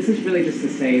this is really just to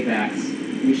say that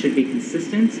we should be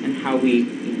consistent in how we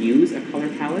use a color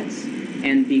palette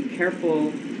and be careful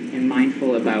and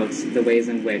mindful about the ways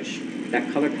in which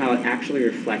that color palette actually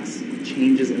reflects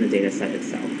changes in the data set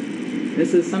itself.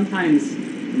 This is sometimes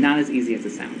not as easy as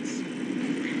it sounds.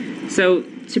 So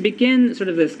to begin sort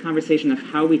of this conversation of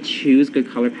how we choose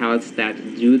good color palettes that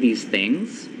do these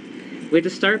things, we have to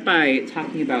start by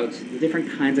talking about the different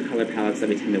kinds of color palettes that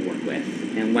we tend to work with,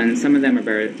 and when some of them are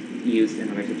better used in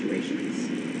other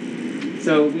situations.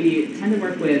 So we tend to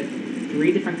work with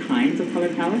 3 different kinds of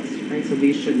color palettes, right? So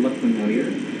these should look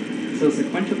familiar. So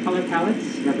sequential color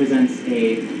palettes represents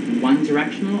a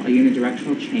one-directional, a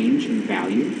unidirectional change in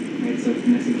value, right? So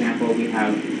in this example, we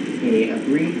have a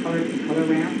green color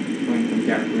ramp going from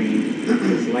dark green to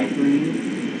this light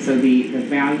green. So the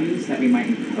values that we might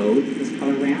encode with this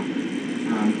color ramp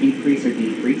increase or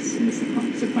decrease in the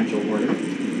sequential order.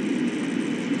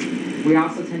 We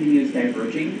also tend to use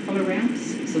diverging color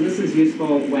ramps. So this is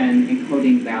useful when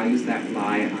encoding values that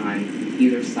lie on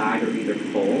either side or either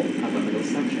pole of a middle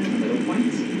section, a middle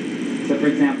point. So for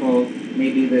example,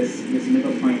 maybe this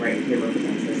middle point right here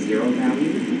represents a 0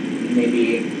 value.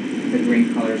 Maybe the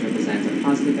green colors represent a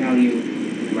positive value,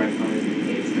 and the red colors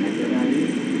indicate a negative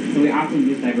value. So we often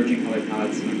use divergent color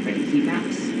palettes when creating heat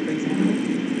maps, for example.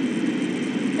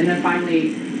 And then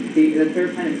finally, the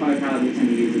third kind of color palette we tend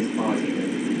to use is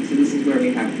qualitative. So this is where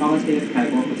we have qualitative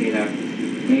categorical data,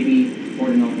 maybe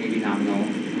ordinal, maybe nominal.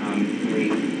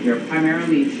 We're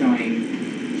primarily showing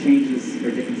changes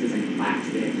or differences in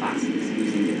data classes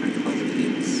using different color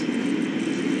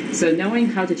schemes. So knowing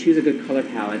how to choose a good color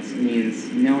palette means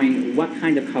knowing what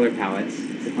kind of color palette,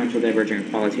 sequential, divergent, or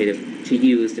qualitative, to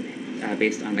use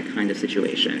based on the kind of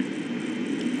situation.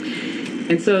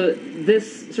 And so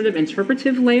this sort of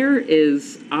interpretive layer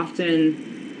is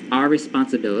often our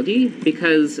responsibility,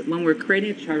 because when we're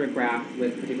creating a chart or graph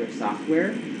with particular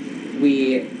software,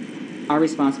 we are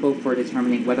responsible for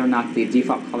determining whether or not the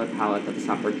default color palette that the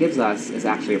software gives us is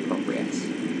actually appropriate,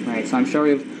 right? So I'm sure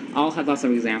we've all had lots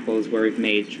of examples where we've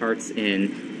made charts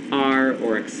in R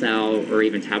or Excel or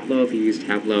even Tableau, if you use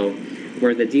Tableau,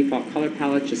 where the default color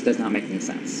palette just does not make any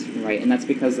sense, right? And that's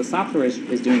because the software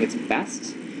is doing its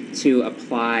best to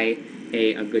apply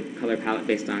a good color palette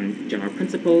based on general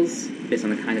principles, based on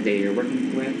the kind of data you're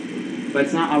working with, but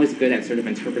it's not always good at sort of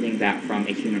interpreting that from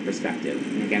a human perspective.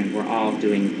 And again, we're all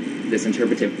doing this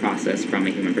interpretive process from a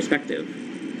human perspective.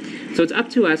 So it's up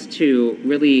to us to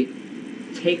really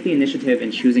take the initiative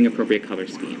in choosing appropriate color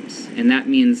schemes. And that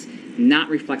means not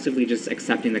reflexively just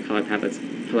accepting the color palette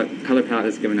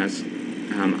that's given us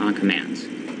on command.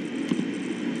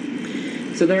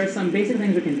 So there are some basic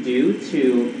things we can do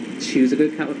to choose a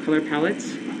good color palette.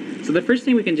 So the first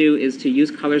thing we can do is to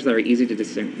use colors that are easy to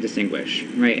distinguish,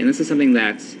 right? And this is something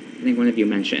that I think one of you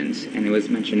mentioned, and it was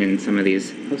mentioned in some of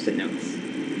these post-it notes.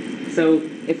 So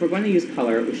if we're going to use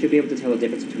color, we should be able to tell the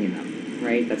difference between them,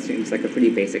 right? That seems like a pretty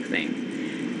basic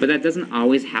thing. But that doesn't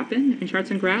always happen in charts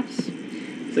and graphs.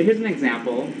 So here's an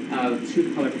example of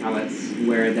two color palettes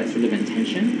where that's sort of in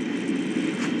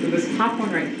tension. So this top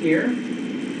one right here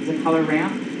is a color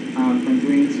ramp from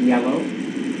green to yellow,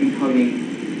 encoding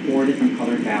 4 different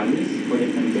color values, 4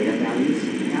 different data values,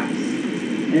 perhaps.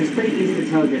 And it's pretty easy to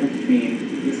tell the difference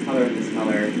between this color and this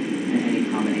color and any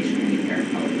combination, any pair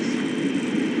of colors.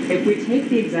 If we take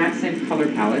the exact same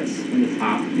color palette in the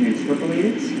top and interpolate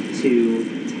it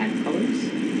to 10 colors,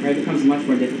 right, it becomes much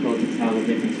more difficult to tell the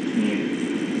difference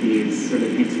between these sort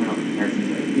of internal comparisons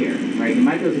right here, right? You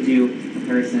might be able to do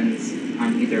comparisons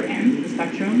on either end of the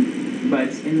spectrum, but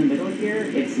in the middle here,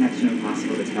 it's next to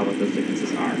impossible to tell what those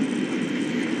differences are.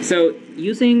 So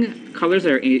using colors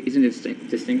that are easy to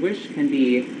distinguish can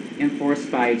be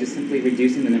enforced by just simply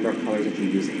reducing the number of colors that you're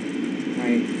using,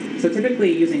 right? So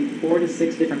typically using 4 to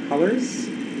 6 different colors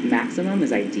maximum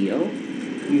is ideal.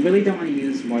 You really don't want to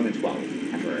use more than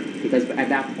 12 ever, because at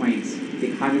that point,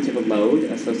 the cognitive load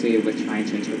associated with trying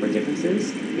to interpret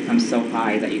differences becomes so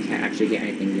high that you can't actually get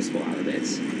anything useful out of it.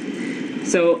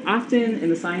 So often in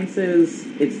the sciences,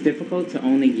 it's difficult to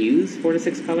only use 4 to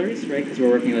 6 colors, right? Because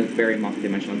we're working with very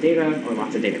multidimensional data or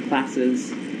lots of data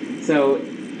classes. So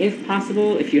if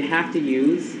possible, if you have to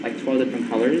use like 12 different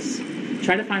colors,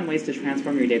 try to find ways to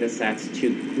transform your data sets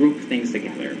to group things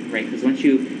together, right? Because once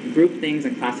you group things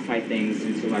and classify things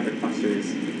into larger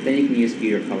clusters, then you can use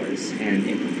fewer colors and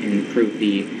improve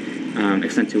the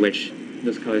extent to which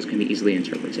those colors can be easily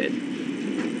interpreted.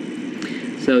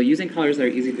 So using colors that are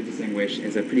easy to distinguish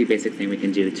is a pretty basic thing we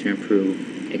can do to improve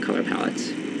a color palette.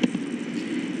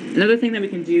 Another thing that we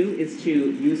can do is to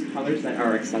use colors that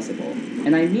are accessible.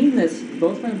 And I mean this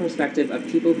both from the perspective of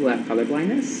people who have color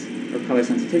blindness or color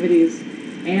sensitivities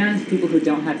and people who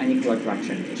don't have any color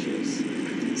correction issues.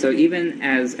 So even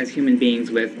as human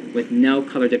beings with no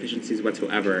color deficiencies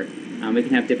whatsoever, we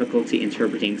can have difficulty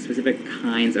interpreting specific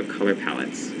kinds of color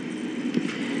palettes.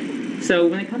 So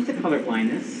when it comes to color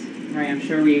blindness, right, I'm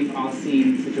sure we've all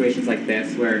seen situations like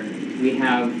this where we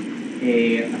have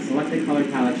a selected color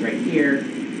palette right here,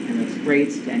 and looks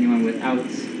great to anyone without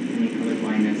any color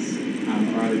blindness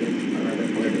or other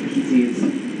color deficiencies.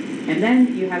 And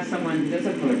then you have someone who does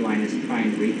have color blindness try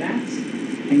and read that,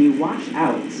 and you wash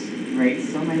out, right,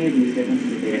 so many of these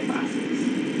differences of data classes,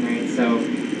 right? So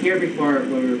here before,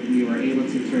 where we were able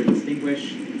to sort of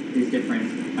distinguish these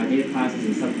different data classes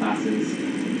and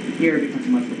subclasses, here it becomes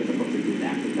much more difficult to do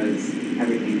that because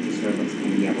everything just sort of looks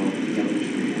kind of yellowish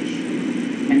greenish.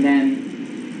 And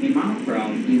then in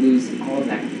monochrome, you lose all of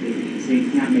that completely, so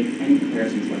you cannot make any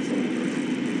comparisons whatsoever.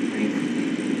 Right?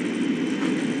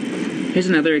 Here's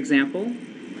another example,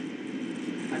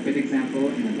 a good example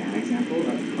and a bad example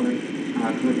of color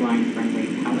colorblind friendly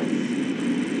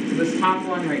palettes. So this top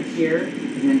one right here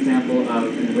is an example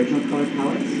of an original color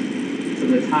palette. So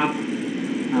the top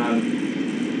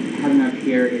heading up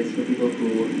here is for people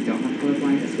who don't have color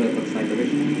blindness, what it looks like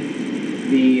originally.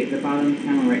 The bottom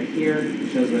panel right here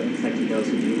shows what it looks like to those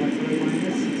who do have color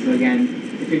blindness. So again,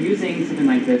 if you're using something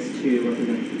like this to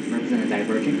represent a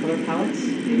divergent color palette,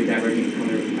 maybe divergent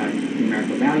color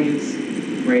numerical values,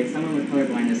 right? Someone with color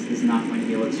blindness is not going to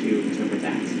be able to interpret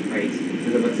that, right?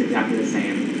 Because it looks exactly the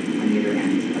same on either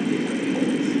end of these other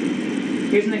poles.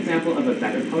 Here's an example of a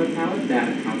better color palette that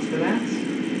accounts for that.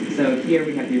 So here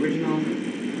we have the original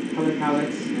color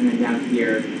palette, and then down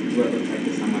here is what it looks like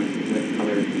to someone with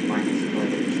color blindness or color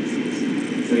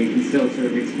deficiencies. So you can still sort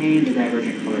of retain the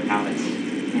divergent color palette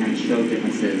and show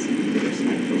differences with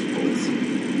respect to those poles.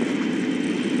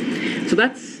 So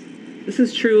this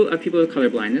is true of people with color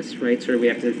blindness, right? So we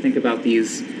have to think about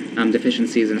these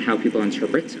deficiencies and how people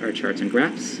interpret our charts and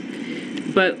graphs.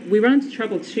 But we run into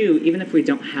trouble too, even if we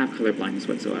don't have color blindness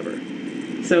whatsoever.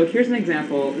 So here's an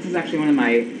example. This is actually one of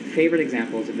my favorite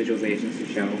examples of visualizations to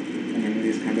show in any of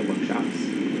these kinds of workshops.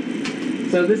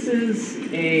 So this is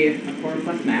a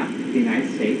choropleth map of the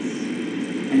United States,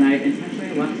 and I've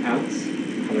intentionally left out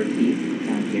color key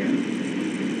down here.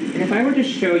 And if I were to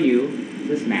show you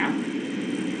this map,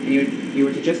 and you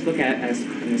were to just look at it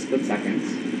in a split second,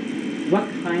 what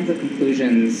kinds of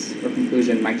conclusions or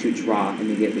conclusion might you draw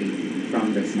immediately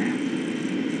from this map?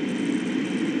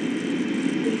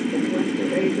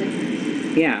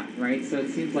 Yeah, right? So it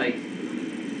seems like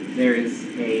there is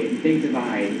a big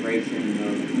divide right here in the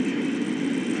middle of the country.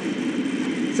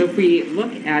 So if we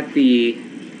look at the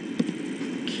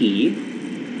key,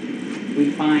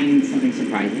 we find something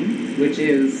surprising, which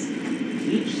is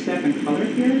each step in color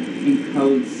here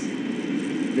encodes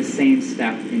the same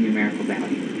step in numerical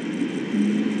value.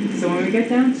 So when we get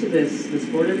down to this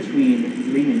border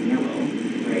between green and yellow,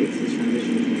 right, so this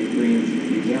transition between the greens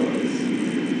and the yellows,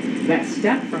 that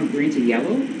step from green to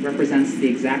yellow represents the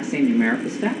exact same numerical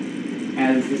step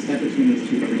as the step between these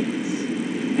two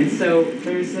greens. And so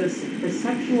there's this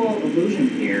perceptual illusion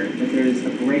here that there's a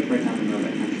break right down the middle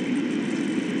of the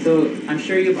country. So I'm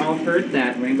sure you've all heard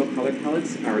that rainbow color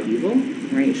palettes are evil,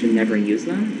 right? You should never use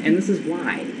them. And this is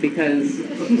why. Because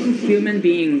human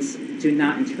beings do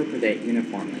not interpret it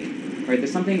uniformly, right?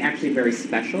 There's something actually very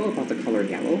special about the color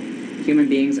yellow. Human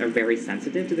beings are very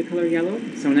sensitive to the color yellow,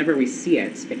 so whenever we see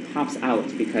it, it pops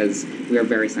out because we are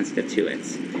very sensitive to it.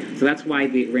 So that's why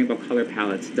the rainbow color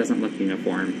palette doesn't look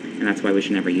uniform, and that's why we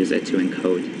should never use it to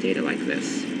encode data like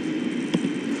this.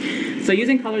 So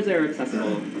using colors that are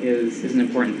accessible is an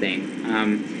important thing.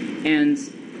 And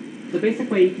the basic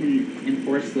way you can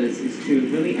enforce this is to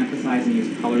really emphasize and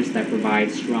use colors that provide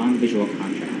strong visual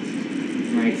contrast,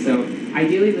 right? So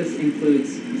ideally this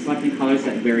includes selecting colors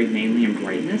that vary mainly in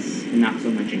brightness and not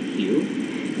so much in hue.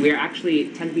 We actually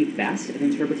tend to be best at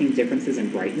interpreting differences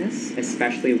in brightness,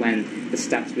 especially when the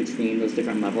steps between those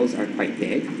different levels are quite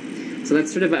big. So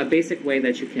that's sort of a basic way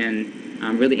that you can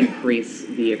really increase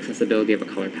the accessibility of a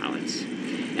color palette.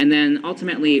 And then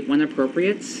ultimately, when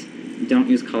appropriate, don't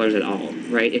use colors at all,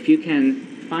 right? If you can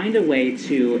find a way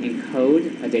to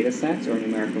encode a data set or a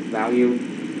numerical value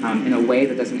in a way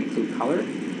that doesn't include color,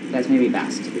 that's maybe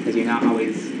best, because you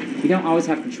don't always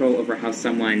have control over how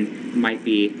someone might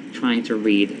be trying to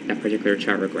read that particular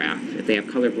chart or graph. If they have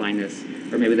color blindness,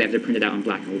 or maybe they have to print it out in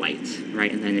black and white, right?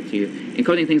 And then if you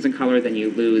encoding things in color, then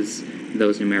you lose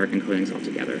those numeric encodings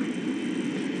altogether.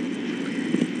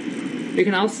 You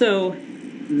can also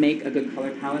make a good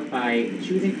color palette by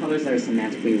choosing colors that are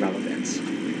semantically relevant.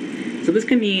 So this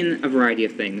can mean a variety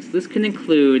of things. This can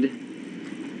include,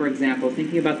 for example,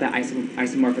 thinking about the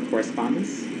isomorphic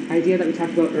correspondence idea that we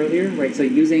talked about earlier, right? So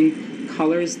using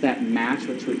colors that match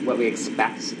what we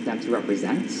expect them to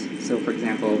represent. So for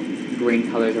example,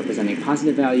 green colors representing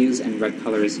positive values and red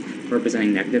colors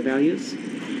representing negative values.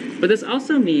 But this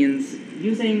also means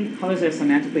using colors that are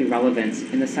semantically relevant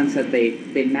in the sense that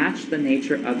they match the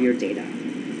nature of your data,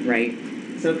 right?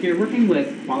 So if you're working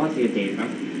with qualitative data,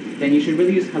 then you should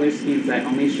really use color schemes that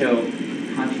only show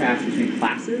contrast between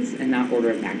classes and not order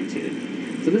of magnitude.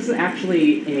 So this is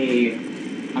actually a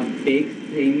big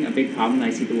thing, a big problem that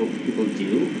I see people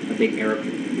do, a big error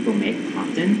people make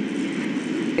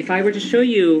often. If I were to show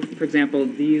you, for example,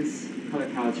 these color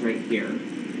palettes right here.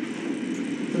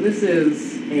 So this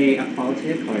is a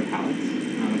qualitative color palette,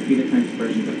 a few different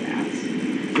versions of that.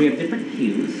 So we have different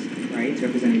hues, right,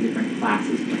 representing different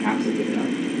classes, perhaps, of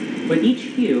data. But each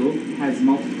hue has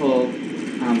multiple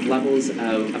levels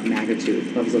of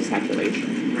magnitude, levels of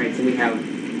saturation, right? So we have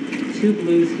 2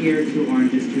 blues here, 2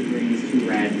 oranges, 2 greens, 2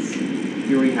 reds.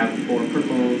 Here we have 4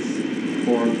 purples,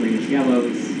 4 greenish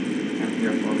yellows, down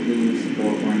here 4 blues, 4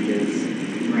 oranges,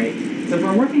 right? So if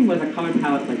we're working with a color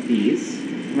palette like these,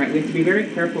 right, we have to be very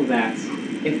careful that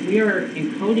if we are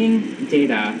encoding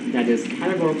data that is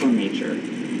categorical in nature,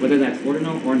 whether that's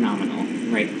ordinal or nominal,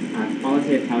 right,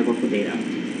 qualitative categorical data,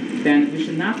 then we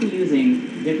should not be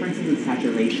using differences in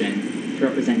saturation to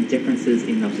represent differences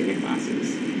in those data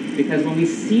classes. Because when we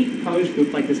see colors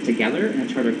grouped like this together in a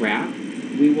charted graph,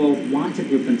 we will want to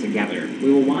group them together.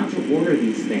 We will want to order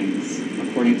these things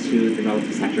according to the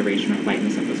relative saturation or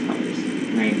lightness of those colors,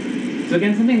 right? So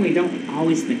again, something we don't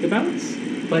always think about,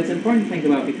 but it's important to think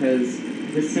about because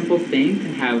this simple thing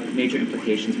can have major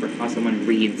implications for how someone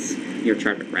reads your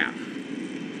charted graph.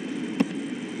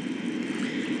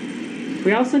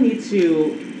 We also need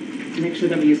to make sure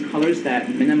that we use colors that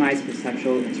minimize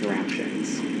perceptual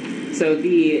interactions. So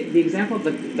the example of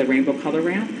the rainbow color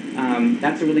ramp,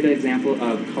 that's a really good example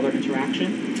of color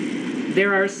interaction.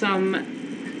 There are some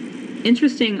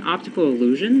interesting optical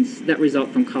illusions that result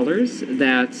from colors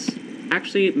that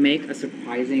actually make a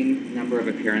surprising number of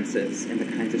appearances in the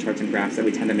kinds of charts and graphs that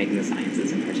we tend to make in the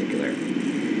sciences in particular.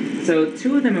 So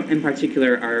 2 of them in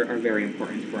particular are very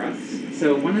important for us.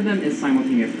 So one of them is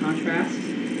simultaneous contrast.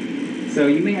 So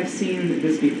you may have seen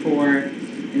this before.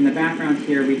 In the background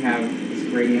here we have this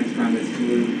gradient from this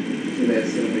blue to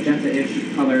this sort of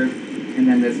magenta-ish color, and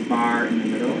then this bar in the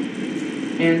middle.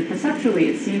 And conceptually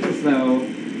it seems as though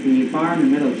the bar in the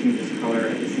middle changes color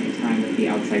at the same time that the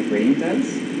outside gradient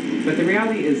does. But the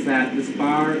reality is that this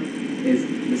bar is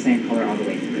the same color all the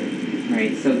way through,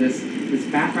 right? So this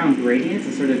background gradient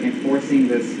is sort of enforcing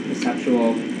this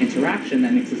perceptual interaction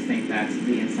that makes us think that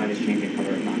the inside is changing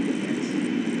color along with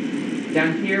it.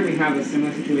 Down here we have a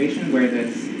similar situation where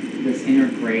this inner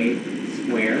gray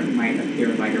square might appear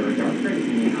lighter or darker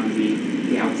depending on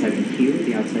the outsiding hue,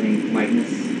 the outsiding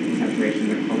lightness and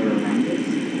saturation of the color around it.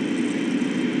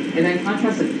 And then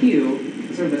contrast of hue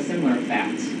is sort of a similar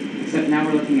effect. Except now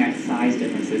we're looking at size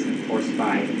differences enforced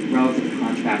by relative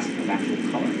contrast of actual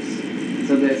colors.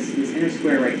 So this inner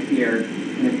square right here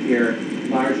can appear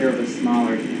larger or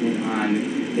smaller depending on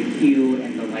the hue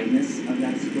and the lightness of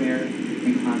that square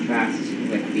in contrast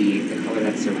with the color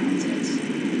that surrounds it.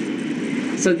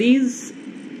 So these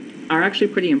are actually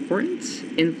pretty important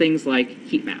in things like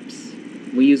heat maps.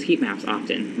 We use heat maps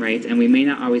often, right? And we may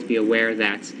not always be aware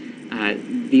that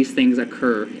these things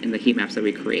occur in the heat maps that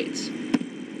we create.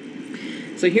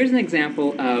 So here's an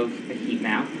example of a heat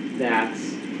map that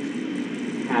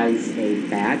has a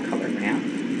bad color map,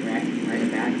 right? A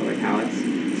bad color palette.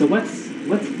 So what's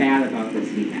bad about this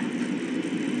heat map?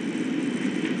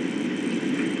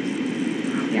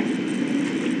 Yeah.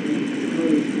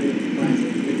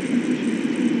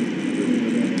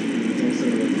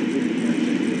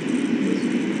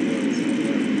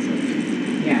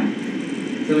 Yeah.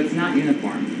 So it's not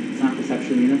uniform. It's not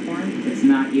perceptually uniform. It's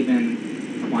not even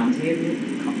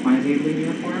quantitatively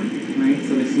uniform, right?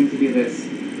 So there seems to be this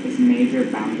major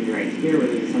boundary right here where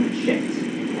there's some shift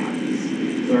in values.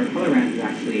 So our color ramp is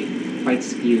actually quite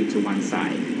skewed to one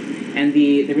side. And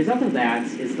the result of that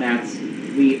is that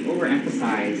we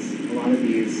overemphasize a lot of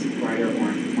these brighter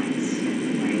orange points,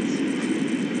 right?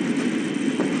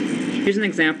 Here's an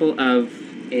example of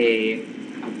a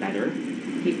better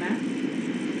heat map.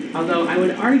 Although I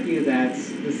would argue that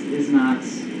this is not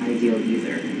ideal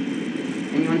either.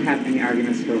 Anyone have any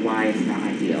arguments for why it's not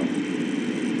ideal?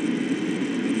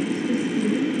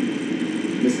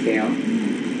 The scale?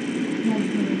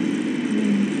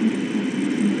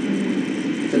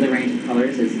 So the range of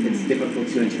colors, it's difficult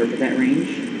to interpret that range?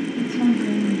 It's not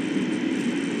really.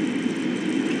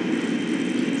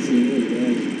 See,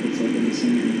 it's like in the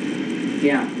center.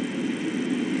 Yeah.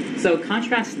 So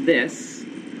contrast this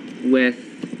with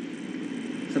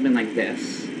something like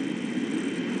this.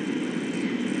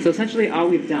 So essentially all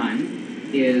we've done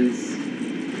is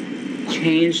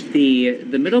change the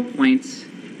middle point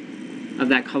of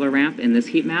that color ramp in this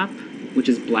heat map, which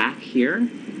is black here,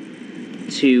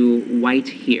 to white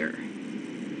here.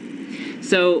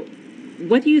 So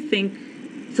what do you think?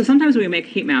 So sometimes we make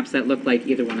heat maps that look like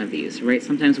either one of these, right?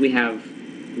 Sometimes we have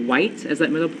white as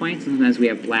that middle point, sometimes we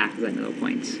have black as that middle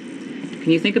point. Can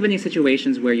you think of any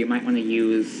situations where you might want to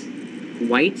use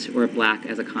white or black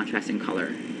as a contrasting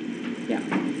color? Yeah.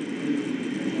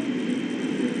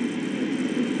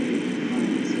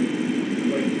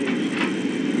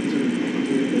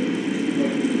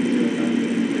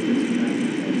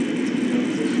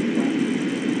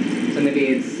 So maybe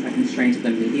it's a constraint of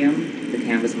the medium, the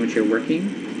canvas in which you're working.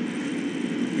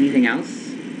 Anything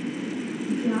else?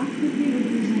 Black would be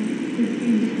represented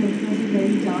in the code as a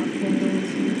very dark color.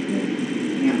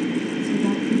 Yeah. So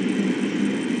that could be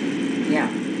confusing. Yeah.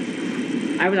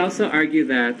 I would also argue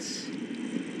that,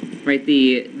 right,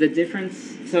 the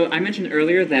difference, so I mentioned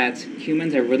earlier that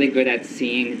humans are really good at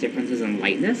seeing differences in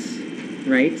lightness,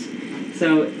 right?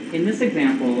 So in this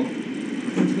example,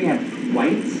 since we have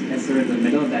white as sort of the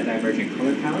middle of that divergent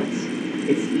color palette,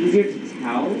 it's easier to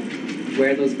tell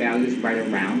where those values right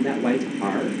around that white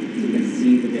are, so you can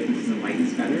see the differences in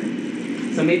lightness better.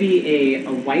 So maybe a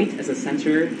white as a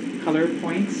center color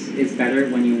point is better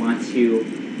when you want to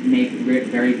make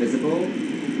very visible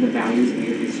the values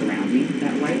immediately surrounding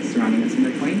that white, surrounding the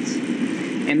center point.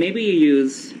 And maybe you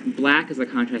use black as a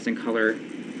contrasting color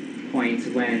point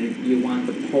when you want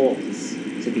the poles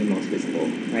to be most visible,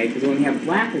 right? Because when we have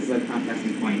black as a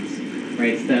contrasting point,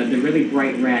 right, the really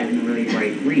bright red and the really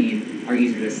bright green are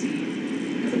easier to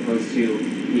see, as opposed to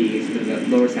the sort of the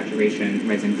lower saturation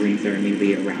reds and greens that are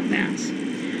immediately around that.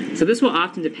 So this will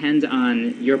often depend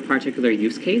on your particular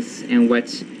use case and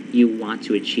what you want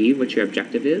to achieve, what your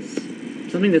objective is.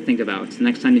 Something to think about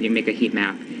next time that you make a heat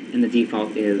map and the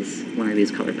default is one of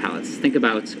these color palettes. Think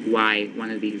about why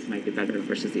one of these might be better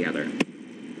versus the other.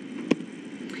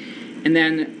 And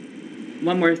then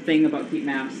one more thing about heat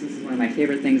maps. This is one of my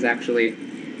favorite things, actually.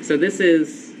 So this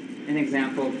is an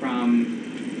example from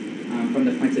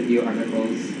the points of view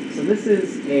articles. So this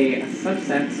is a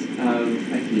subset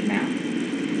of a heat map.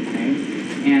 Okay?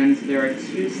 And there are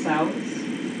two cells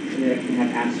that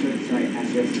have asterisks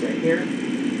right here.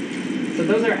 So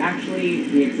those are actually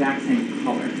the exact same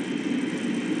color.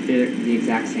 They're the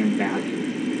exact same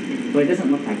value. But it doesn't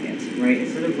look like it, right?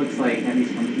 It sort of looks like, at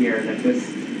least from here, that this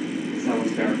cell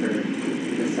is darker,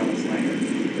 this cell is lighter.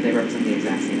 But they represent the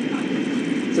exact same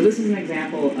value. So this is an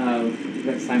example of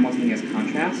that simultaneous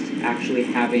contrast actually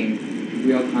having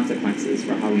real consequences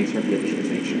for how we interpret a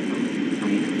visualization.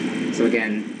 Right? So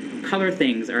again, color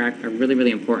things are really,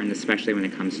 really important, especially when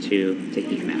it comes to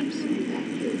heat maps.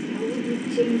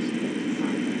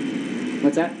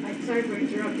 What's that? I'm sorry for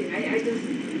interrupting. I just,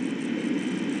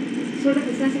 sort of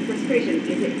a sense of frustration.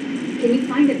 Can you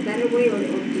find a better way, or do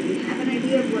you have an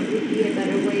idea of what would be a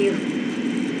better way of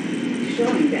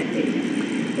showing that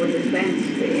data? Or does Vance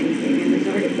say anything in this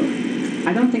article?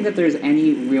 I don't think that there's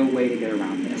any real way to get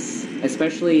around this,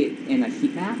 especially in a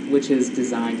heat map, which is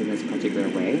designed in this particular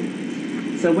way.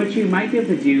 So what you might be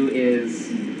able to do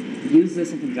is use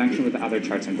this in conjunction with other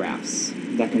charts and graphs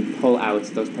that can pull out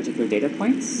those particular data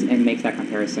points and make that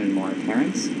comparison more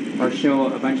apparent, or show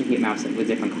a bunch of heat maps with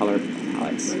different color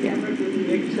palettes. Yeah.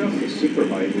 You could also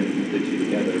supervise the two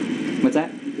together. What's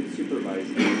that? You could supervise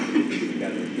the two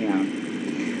together.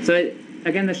 Yeah. So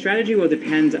again, the strategy will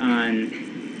depend on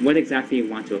what exactly you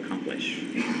want to accomplish,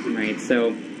 right?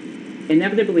 So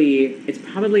inevitably, it's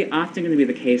probably often going to be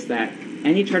the case that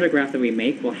any chart or graph that we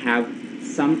make will have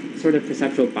some sort of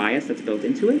perceptual bias that's built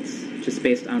into it, just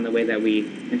based on the way that we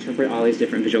interpret all these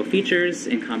different visual features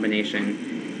in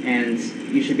combination. And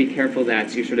you should be careful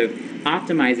that you're sort of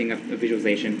optimizing a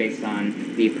visualization based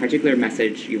on the particular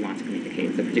message you want to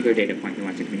communicate, the particular data point you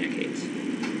want to communicate.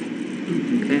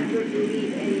 Okay? Never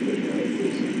believe any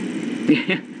visualization.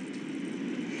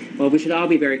 Yeah. Well, we should all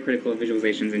be very critical of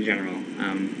visualizations in general,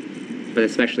 but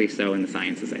especially so in the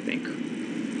sciences, I think.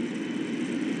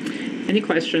 Any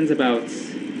questions about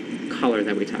color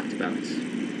that we talked about?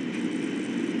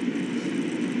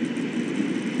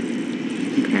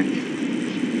 Okay.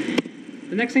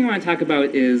 The next thing I want to talk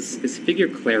about is figure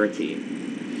clarity.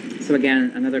 So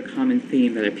again, another common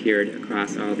theme that appeared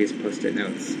across all of these post-it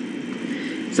notes.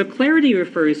 So clarity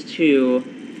refers to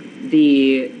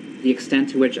the extent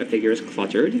to which a figure is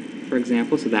cluttered, for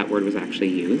example, so that word was actually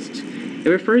used. It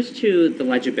refers to the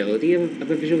legibility of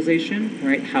a visualization,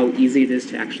 right? How easy it is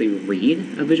to actually read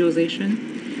a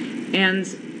visualization. And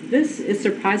this is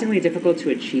surprisingly difficult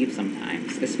to achieve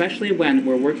sometimes, especially when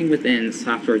we're working within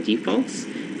software defaults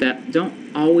that don't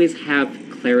always have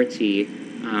clarity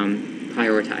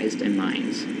prioritized in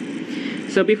mind.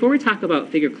 So before we talk about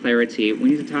figure clarity, we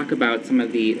need to talk about some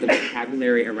of the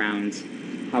vocabulary around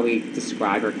how we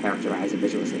describe or characterize a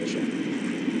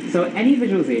visualization. So any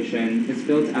visualization is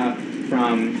built up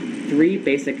from three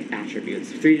basic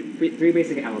attributes, three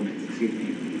basic elements, excuse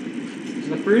me. So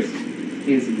the first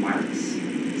is marks.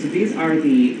 So these are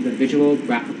the visual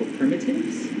graphical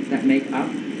primitives that make up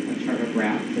a chart or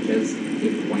graph, such as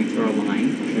a point or a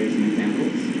line. I'll show you some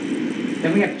examples.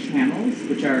 Then we have channels,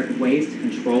 which are ways to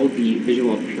control the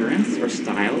visual appearance or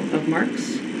style of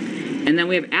marks. And then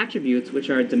we have attributes, which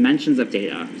are dimensions of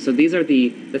data. So these are the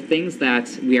things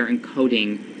that we are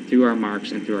encoding through our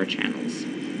marks and through our channels.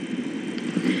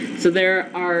 So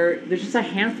there's just a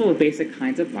handful of basic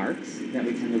kinds of marks that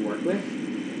we tend to work with,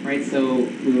 right? So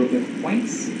we work with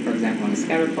points, for example, on a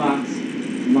scatter plot,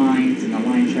 lines in a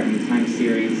line chart in the time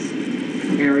series,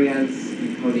 areas,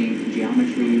 encoding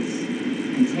geometries.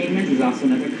 Containment is also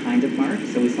another kind of mark.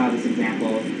 So we saw this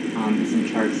example in some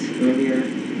charts earlier.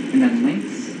 And then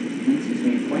links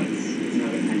between points is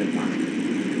another kind of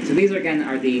mark. So these, again,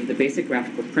 are the basic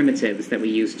graphical primitives that we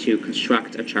use to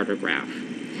construct a charter graph.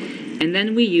 And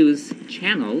then we use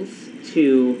channels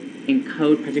to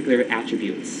encode particular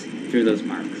attributes through those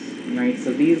marks, right?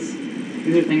 So these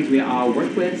are things we all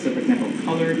work with. So for example,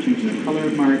 color, changing the color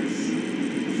of marks.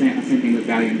 Same thing with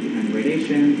value and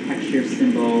gradation, texture,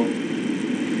 symbol,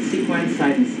 sequence,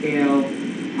 size and scale,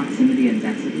 proximity and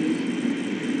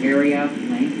density, area,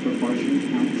 length, proportion,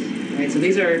 count, right? So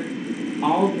these are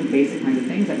all of the basic kinds of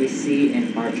things that we see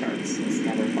in bar charts, and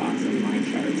scatter plots, and line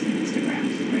charts, and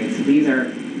histograms, right? So these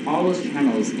are all those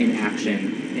channels in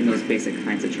action in those basic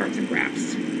kinds of charts and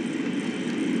graphs.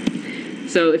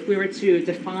 So if we were to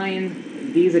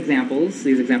define these example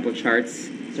charts,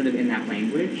 sort of in that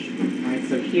language, right?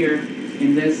 So here,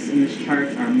 in this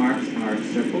chart, our marks are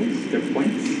circles, they're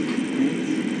points,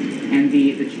 right? And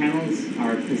the channels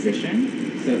are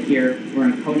position. So here,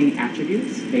 we're encoding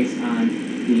attributes based on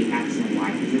the X and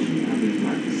Y position of these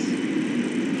marks.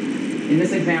 In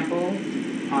this example,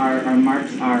 our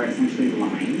marks are essentially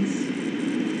lines.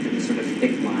 They're just sort of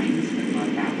thick lines, think about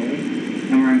it that way.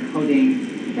 And we're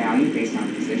encoding value based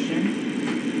on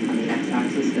position on the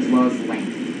x-axis, as well as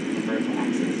length, the vertical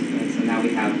axis. Right? So now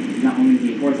we have not only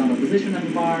the horizontal position of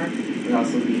the bar, but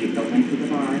also the length of the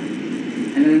bar.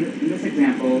 And then in this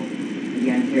example,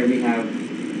 again, here we have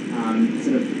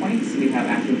sort of points, we have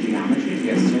actual geometries, we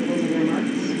have circles in their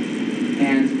marks.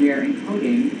 And we are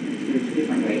encoding in two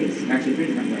different ways, actually three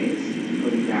different ways,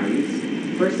 encoding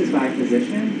values. First is by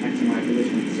position, X and Y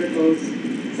position of the circles.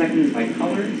 Second is by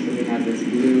color, so we have this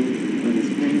blue or this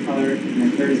green color. And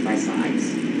then third is by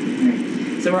size.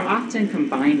 Right. So we're often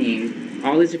combining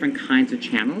all these different kinds of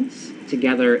channels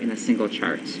together in a single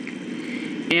chart.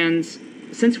 And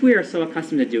since we are so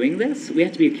accustomed to doing this, we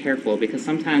have to be careful because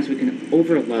sometimes we can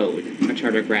overload a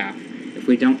charter graph if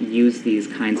we don't use these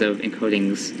kinds of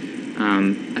encodings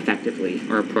effectively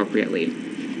or appropriately.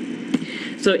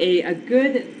 So a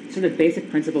good sort of basic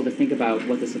principle to think about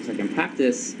what this looks like in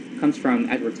practice comes from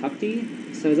Edward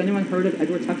Tufte. So has anyone heard of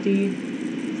Edward Tufte?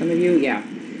 Some of you? Yeah.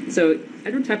 So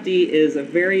Edward Tufte is a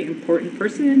very important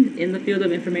person in the field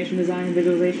of information design and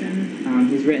visualization.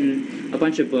 He's written a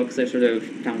bunch of books that are sort of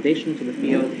foundational to the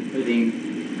field, including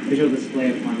Visual Display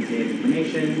of Quantitative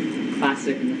Information,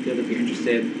 classic in the field if you're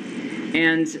interested.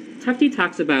 And Tufte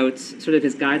talks about sort of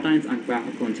his guidelines on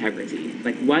graphical integrity,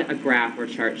 like what a graph or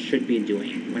chart should be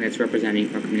doing when it's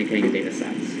representing or communicating a data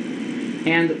set.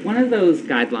 And one of those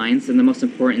guidelines, and the most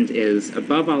important, is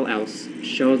above all else,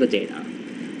 show the data.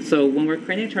 So when we're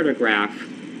creating a charter graph,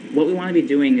 what we want to be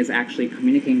doing is actually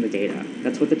communicating the data.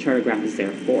 That's what the charter graph is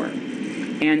there for.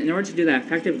 And in order to do that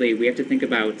effectively, we have to think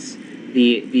about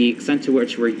the extent to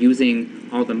which we're using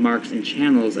all the marks and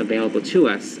channels available to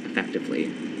us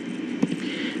effectively.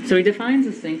 So he defines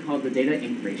this thing called the data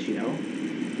ink ratio,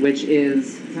 which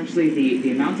is essentially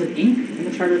the amount of ink in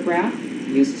the charter graph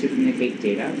used to communicate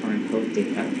data or encode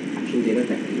data, actual data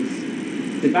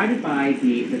values, divided by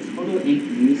the total ink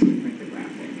used to print the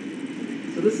graphic.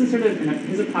 So this is sort of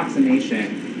his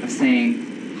approximation of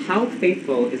saying how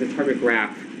faithful is a charter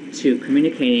graph to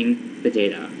communicating the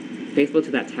data, faithful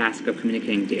to that task of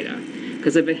communicating data.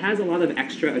 Because if it has a lot of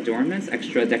extra adornments,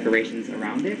 extra decorations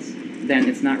around it, then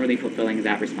it's not really fulfilling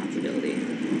that responsibility.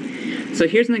 So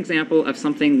here's an example of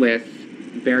something with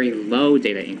very low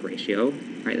data ink ratio.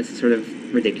 Right, this is sort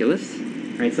of ridiculous.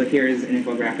 Right, so here's an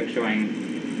infographic showing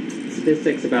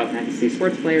statistics about fantasy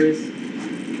sports players,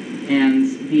 and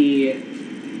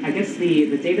I guess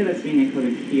the data that's being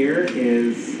encoded here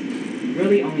is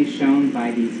really only shown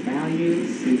by these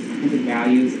values, these printed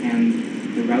values,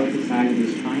 and the relative size of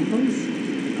these triangles.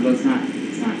 Although it's not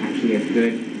actually a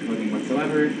good encoding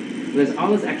whatsoever. There's all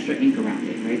this extra ink around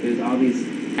it, right? There's all these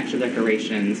extra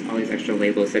decorations, all these extra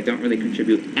labels that don't really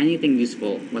contribute anything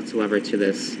useful whatsoever to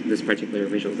this particular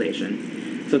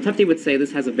visualization. So Tufte would say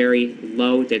this has a very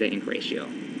low data ink ratio.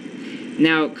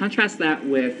 Now, contrast that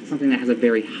with something that has a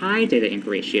very high data ink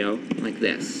ratio, like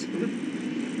this.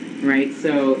 Right,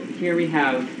 so here we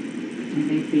have, I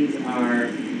think these are,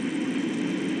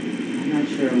 I'm not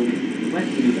sure what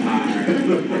these are.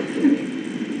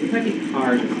 These might be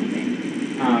cars or something.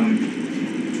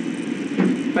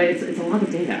 But it's a lot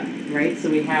of data, right? So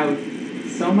we have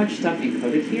so much stuff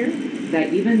encoded here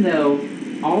that even though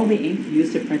all the ink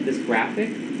used to print this graphic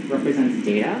represents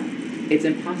data, it's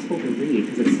impossible to read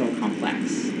because it's so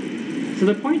complex. So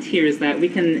the point here is that we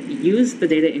can use the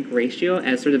data ink ratio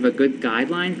as sort of a good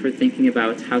guideline for thinking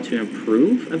about how to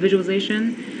improve a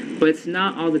visualization, but it's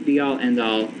not all the be-all,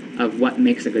 end-all of what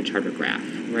makes a good charter graph,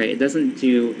 right? It doesn't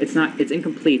do, it's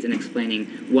incomplete in explaining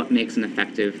what makes an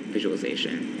effective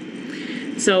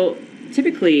visualization. So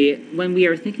typically, when we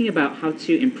are thinking about how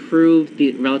to improve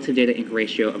the relative data ink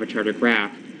ratio of a charter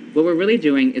graph, what we're really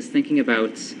doing is thinking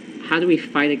about how do we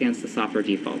fight against the software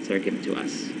defaults that are given to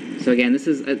us. So again, this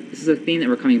is a theme that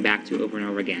we're coming back to over and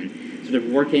over again, sort of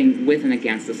working with and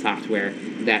against the software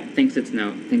that thinks it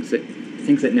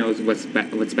knows what's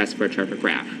best for a charter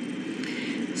graph.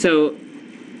 So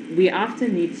we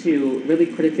often need to really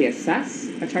critically assess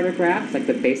a charter graph, like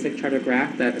the basic charter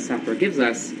graph that the software gives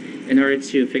us, in order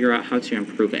to figure out how to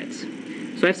improve it.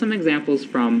 So I have some examples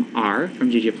from R, from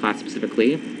ggplot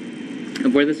specifically,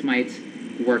 of where this might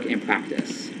work in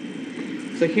practice.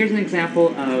 So here's an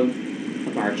example of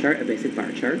a bar chart, a basic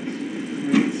bar chart.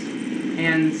 Right?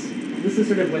 And this is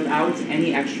sort of without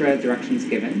any extra directions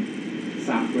given.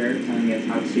 Software telling us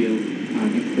how to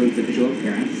improve the visual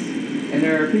appearance. And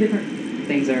there are a few different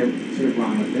things that are sort of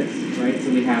wrong with this, right?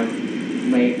 So we have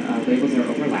labels that are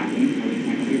overlapping, and we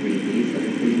can't really read these, but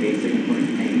they're pretty basic,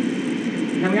 important thing.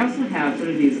 And then we also have sort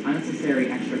of these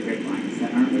unnecessary extra grid lines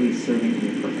that aren't really serving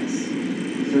any purpose.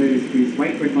 So there's these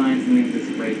white grid lines, and we have this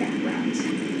gray background.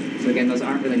 So again, those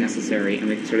aren't really necessary, and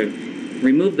we can sort of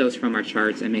remove those from our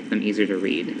charts and make them easier to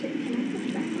read. Can I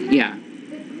push back on that? Yeah.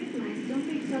 The grid lines, don't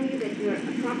they tell you that you're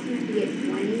approximately at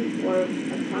 20 or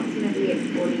approximately at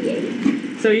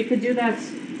 48? So you could do that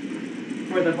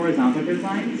for the horizontal grid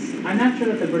lines. I'm not sure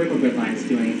that the vertical grid lines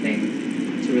do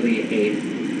anything to really aid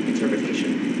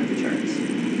interpretation of the charts.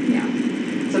 Yeah.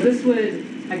 So this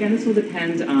will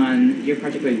depend on your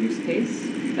particular use case.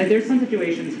 Like there's some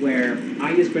situations where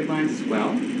I use grid lines as well.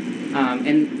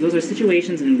 And those are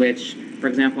situations in which, for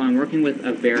example, I'm working with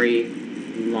a very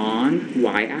long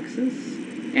y-axis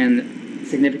and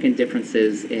significant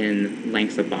differences in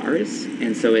lengths of bars.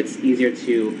 And so it's easier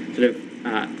to sort of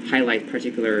highlight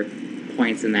particular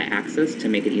points in that axis to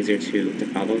make it easier to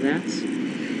follow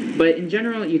that. But in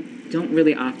general, you don't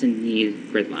really often need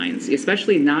grid lines,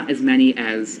 especially not as many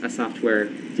as a software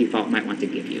default might want to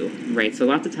give you, right? So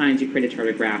lots of times you create a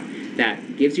charter graph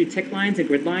that gives you tick lines and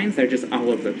grid lines that are just all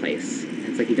over the place.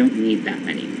 It's like you don't need that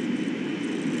many.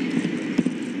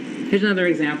 Here's another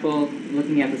example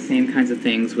looking at the same kinds of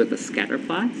things with a scatter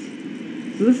plot.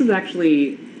 So this is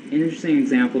actually an interesting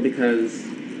example because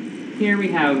here we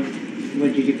have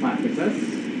what ggplot gives us,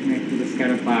 right, with the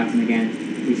scatter plots, and again,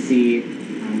 we see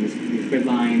these grid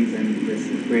lines and this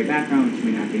gray background, which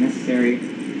may not be necessary.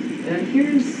 And then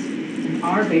here's an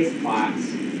R-based plot,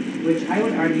 which I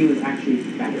would argue is actually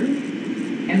better.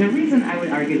 And the reason I would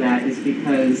argue that is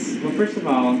because, well, first of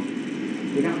all,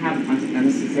 we don't have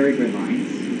unnecessary grid lines.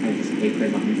 I just hate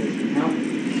grid lines, as you can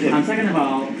tell. Second of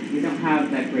all, we don't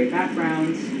have that gray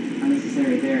background,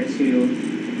 unnecessary there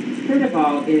too. Third of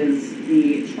all is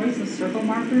the choice of circle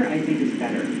marker, I think, is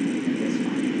better than this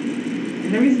one.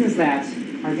 And the reason is that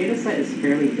our data set is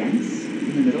fairly dense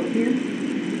in the middle here.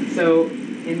 So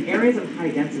in areas of high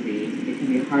density, it can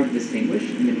be hard to distinguish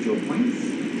individual points.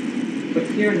 But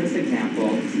here in this example,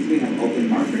 since we have open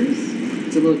markers,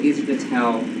 it's a little easier to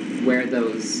tell where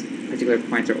those particular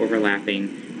points are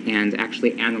overlapping and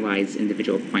actually analyze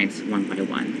individual points one by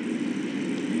one.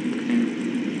 Okay.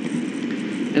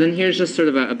 And then here's just sort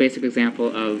of a basic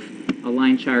example of a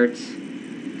line chart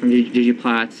from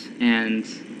ggplot, and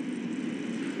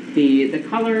the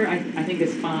color I think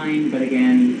is fine, but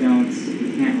again,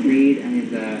 you can't read any of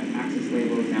the axis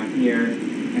labels down here,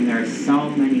 and there are so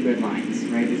many grid lines,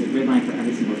 right? There's a grid line for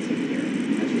every single tick here.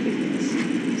 That's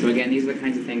ridiculous. So again, these are the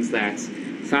kinds of things that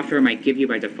software might give you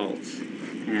by default,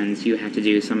 and you have to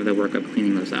do some of the work of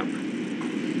cleaning those up.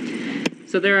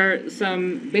 So there are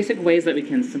some basic ways that we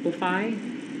can simplify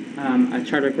a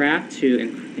charter graph to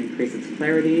increase its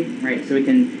clarity, right? So we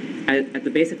can, at the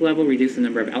basic level, reduce the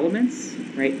number of elements,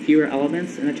 right? Fewer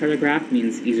elements in a charter graph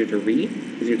means easier to read,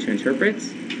 easier to interpret.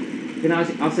 You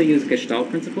can also use Gestalt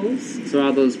principles, so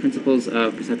all those principles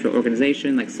of perceptual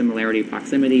organization, like similarity,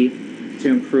 proximity, to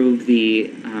improve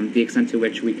the extent to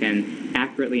which we can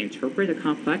accurately interpret a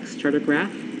complex charter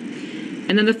graph.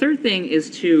 And then the third thing is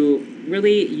to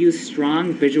really use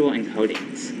strong visual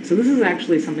encodings. So this is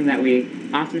actually something that we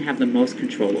often have the most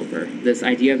control over, this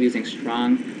idea of using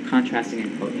strong contrasting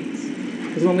encodings.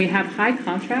 Because when we have high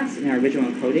contrast in our visual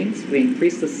encodings, we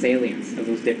increase the salience of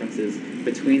those differences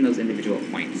between those individual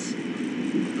points.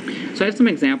 So I have some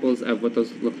examples of what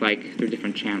those look like through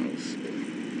different channels.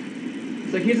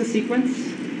 So here's a sequence,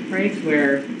 right,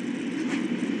 where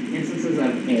instances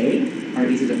of A are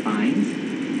easy to find,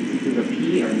 instances of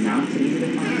P are not so easy to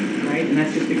find, right? And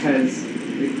that's just because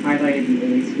we've highlighted the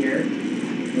A's here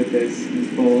with this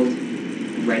bold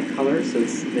red color, so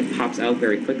it pops out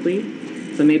very quickly.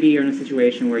 So maybe you're in a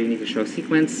situation where you need to show a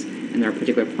sequence, and there are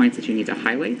particular points that you need to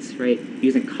highlight, right?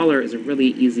 Using color is a really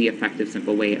easy, effective,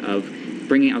 simple way of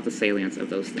bringing out the salience of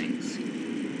those things.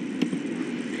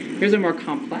 Here's a more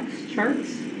complex chart,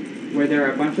 where there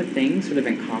are a bunch of things sort of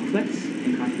in conflict,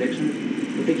 in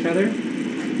contradiction with each other.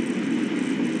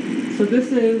 So there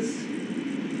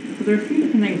are a few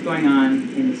different things going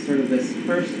on in sort of this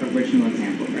first original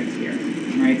example right here,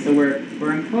 right? So we're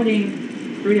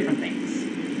encoding 3 different things.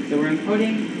 So we're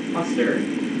encoding cluster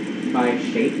by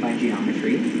shape, by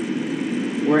geometry.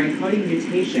 We're encoding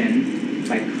mutation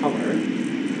by color.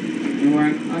 And we're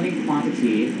encoding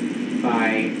quantity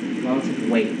by relative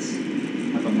weight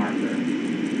of a marker.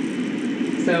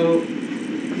 So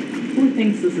who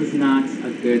thinks this is not a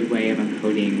good way of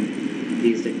encoding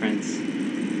these different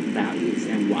values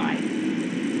and why?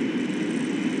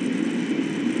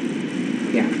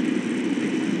 Yeah.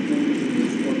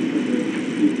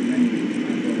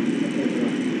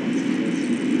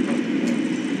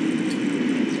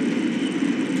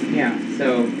 Yeah,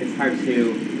 so it's hard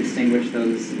to distinguish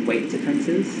those weight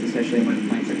differences, especially when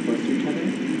points are close to each other.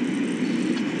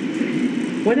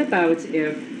 What about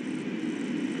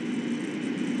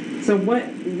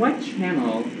what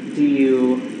channel do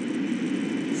you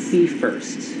see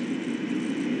first?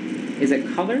 Is it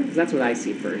color? Because that's what I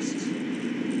see first.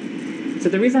 So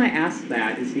the reason I ask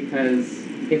that is because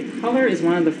if color is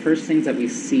one of the first things that we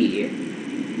see,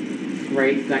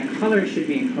 right, that color should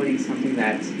be encoding something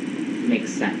that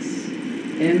makes sense.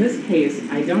 And in this case,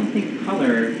 I don't think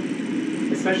color,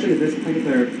 especially this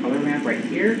particular color map right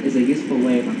here, is a useful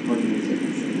way of encoding these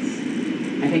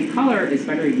differences. I think color is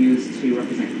better used to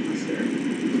represent cluster,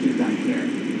 which is done here,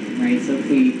 right? So if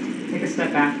we take a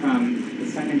step back from the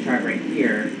second chart right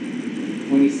here,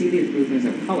 when we see these groupings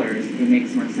of colors, it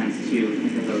makes more sense to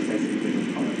think of those as individual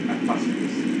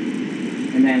clusters.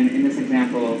 And then in this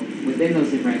example, within those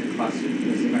different clusters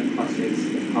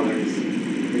of colors,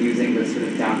 we're using this sort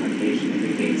of dot notation that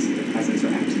indicates the presence or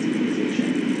absence of mutation.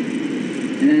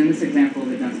 And then in this example,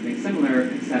 they've done something similar,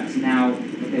 except now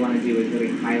what they want to do is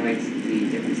really highlight the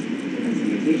difference in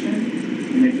mutation,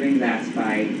 and they're doing that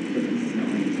by differences in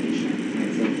orientation,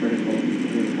 right? So vertical,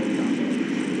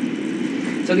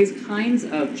 horizontal. So these kinds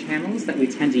of channels that we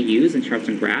tend to use in charts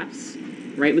and graphs,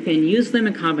 right? We can use them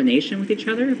in combination with each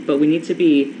other, but we need to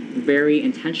be very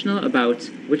intentional about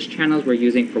which channels we're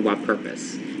using for what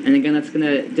purpose. And again, that's going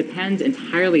to depend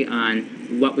entirely on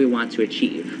what we want to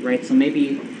achieve, right? So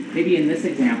maybe in this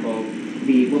example,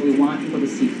 what we want people to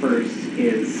see first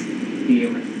is the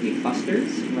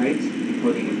clusters, right?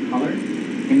 Encoding with color.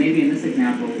 And maybe in this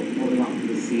example, what we want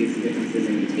people to see is the differences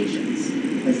in mutations,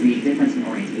 because the difference in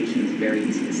orientation is very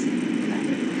easy to see in that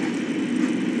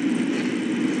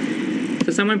way.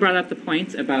 So someone brought up the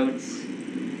point about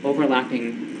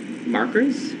overlapping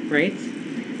markers, right?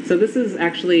 So this is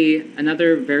actually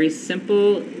another very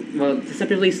simple, well,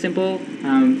 deceptively simple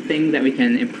thing that we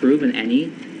can improve in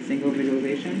any single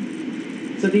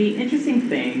visualization. So the interesting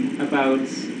thing about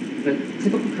the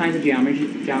typical kinds of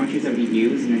geometries that we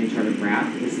use in any chart or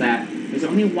graph is that there's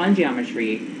only one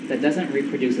geometry that doesn't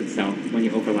reproduce itself when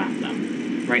you overlap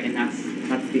them, right? And that's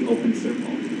the open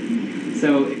circle.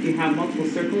 So if you have multiple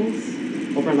circles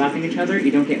overlapping each other,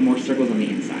 you don't get more circles on the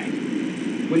inside,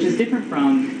 which is different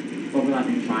from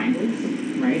overlapping triangles,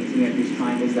 right? So we have these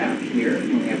triangles that appear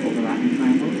when we have overlapping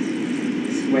triangles,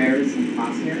 squares and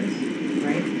crosshairs,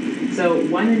 right? So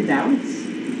when in doubt,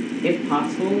 if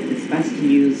possible, it's best to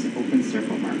use open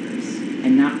circle markers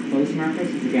and not closed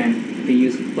markers, because again, if you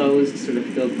use closed sort of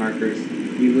filled markers,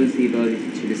 you lose the ability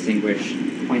to distinguish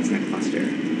points in a cluster.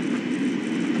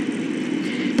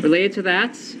 Related to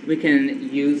that, we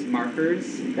can use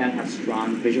markers that have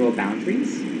strong visual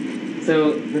boundaries.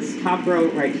 So this top row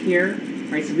right here,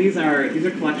 right? So these are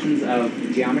collections of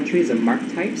geometries of mark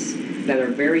types that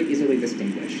are very easily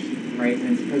distinguished, right?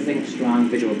 And it's because they have strong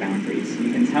visual boundaries.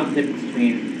 You can tell the difference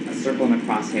between a circle and a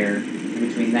crosshair, and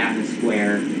between that and a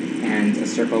square, and a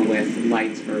circle with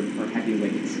light or heavy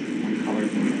weight and color,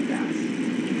 things like that.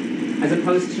 As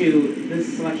opposed to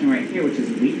this selection right here, which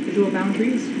is weak visual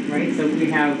boundaries, right? So if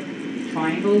we have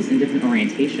triangles in different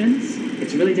orientations,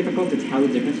 it's really difficult to tell the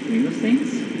difference between those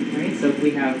things. Right? So if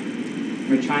we have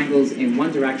triangles in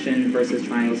one direction versus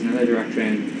triangles in another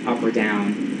direction, up or down,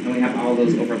 and we have all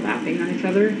those overlapping on each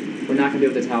other, we're not going to be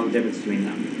able to tell the difference between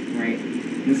them, right?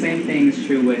 And the same thing is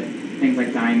true with things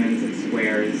like diamonds and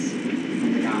squares,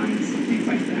 pentagons, things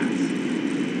like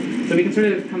that. So we can sort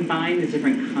of combine these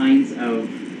different kinds of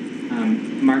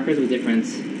markers with different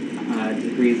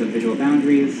degrees of visual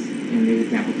boundaries in these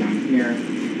examples down here.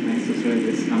 Right? So sort of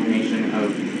this combination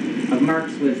of of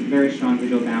marks with very strong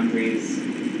visual boundaries.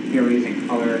 Here we're using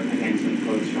color, again, to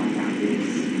encode strong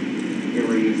boundaries. Here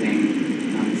we're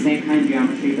using the same kind of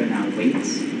geometry, but now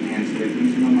weights and sort of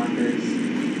internal markers.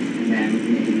 And then we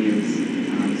can even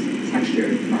use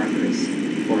textured markers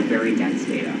for very dense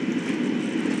data.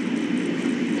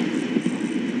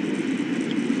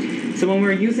 So when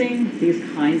we're using these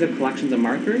kinds of collections of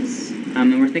markers,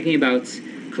 and we're thinking about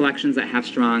collections that have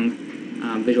strong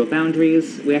visual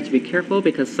boundaries, we have to be careful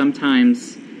because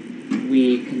sometimes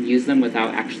we can use them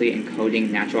without actually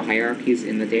encoding natural hierarchies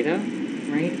in the data,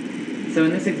 right? So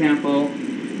in this example,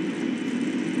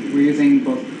 we're using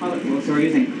both color, so we're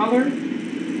using color,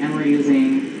 and we're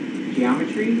using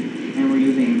geometry, and we're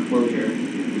using enclosure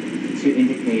to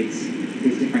indicate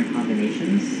these different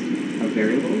combinations of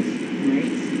variables,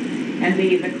 right? And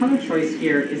the color choice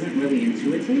here isn't really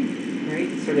intuitive, right?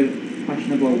 It's sort of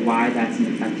questionable why that's an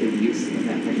effective use of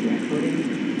that particular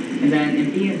encoding. And then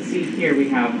in B and C here, we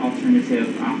have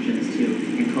alternative options to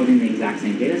encoding the exact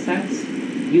same data sets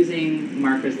using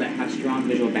markers that have strong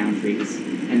visual boundaries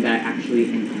and that actually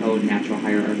encode natural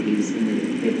hierarchies in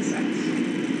the data sets.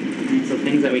 And so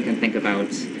things that we can think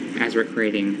about as we're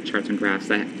creating charts and graphs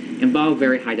that involve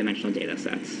very high dimensional data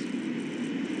sets.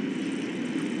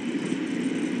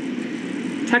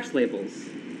 Text labels,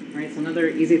 right? So another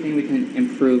easy thing we can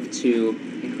improve to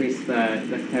increase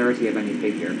the clarity of any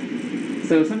figure.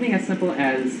 So something as simple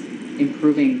as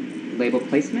improving label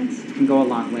placements can go a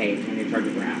long way in your chart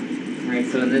or graph, right?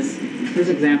 So in this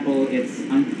example, it's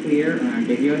unclear or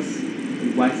ambiguous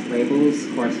what labels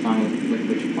correspond with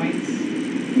which points.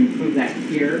 We improve that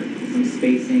here with some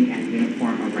spacing and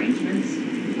uniform arrangements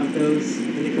of those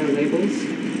particular labels.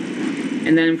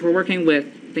 And then if we're working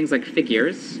with things like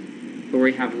figures, where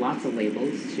we have lots of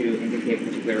labels to indicate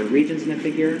particular regions in a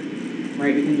figure,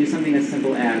 right? We can do something as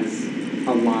simple as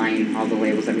align all the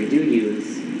labels that we do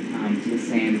use to the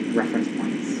same reference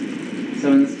points.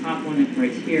 So in this top one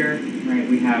right here, right,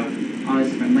 we have all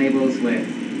these different labels with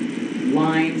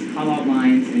lines, call-out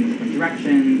lines in different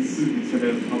directions, and sort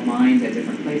of aligned at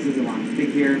different places along the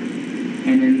figure.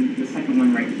 And then the second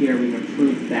one right here, we've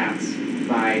improved that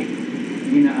by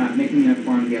making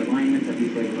uniform the alignment of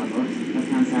these labels on the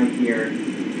left-hand side here.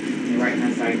 On the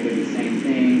right-hand side, we do the same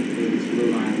thing. We use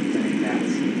blue line representing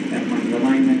that point of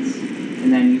alignment,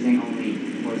 and then using only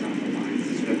horizontal lines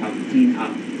to sort of help clean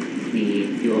up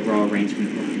the overall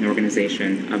arrangement and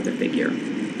organization of the figure.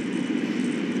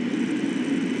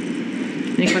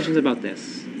 Any questions about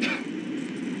this?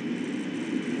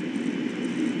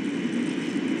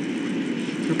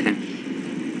 Okay.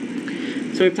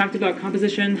 So we've talked about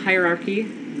composition, hierarchy,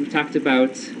 we've talked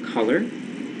about color,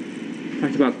 we've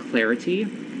talked about clarity,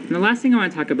 and the last thing I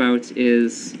want to talk about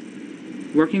is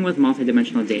working with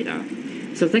multidimensional data.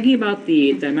 So thinking about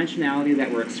the dimensionality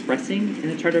that we're expressing in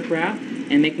a chart or graph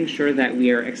and making sure that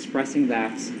we are expressing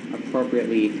that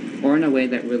appropriately or in a way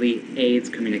that really aids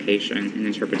communication and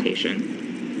interpretation.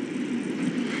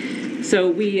 So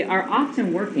we are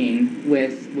often working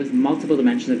with multiple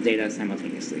dimensions of data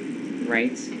simultaneously,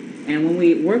 right? And when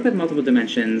we work with multiple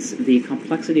dimensions, the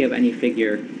complexity of any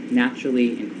figure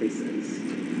naturally increases.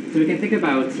 So we can think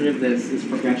about sort of this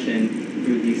progression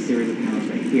through these series of panels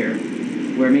right here,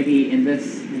 where maybe in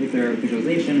this particular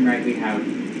visualization, right, we have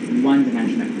one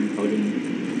dimension that we're encoding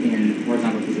in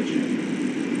horizontal position.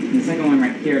 In the second one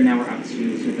right here, now we're up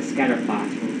to sort of a scatter plot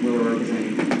where we're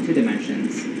representing 2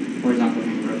 dimensions, horizontal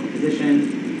and vertical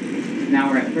position. Now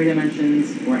we're at 3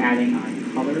 dimensions, we're adding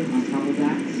on color on top of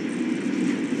that.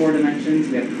 4 dimensions,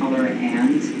 we have color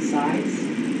and size.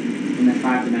 And then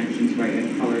 5 dimensions, right, we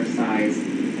have color, size,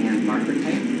 and marker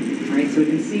type. Right? So we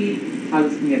can see how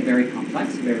this can get very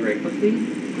complex very, very quickly.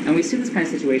 And we see this kind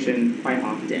of situation quite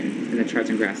often in the charts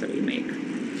and graphs that we make.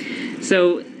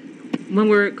 So when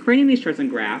we're creating these charts and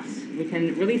graphs, we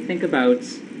can really think about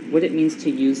what it means to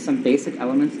use some basic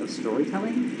elements of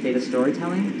storytelling, data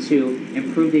storytelling, to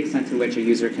improve the extent to which a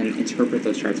user can interpret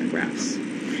those charts and graphs.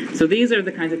 So these are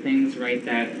the kinds of things, right,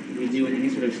 that we do in any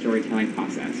sort of storytelling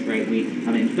process, right? We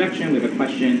have an introduction, we have a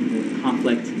question, we have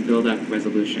conflict, build-up,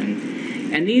 resolution.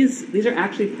 And these are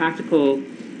actually practical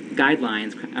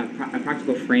guidelines, a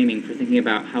practical framing for thinking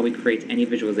about how we create any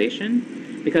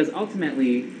visualization, because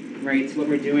ultimately, right, what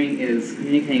we're doing is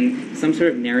communicating some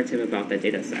sort of narrative about that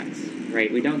data set,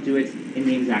 right? We don't do it in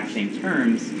the exact same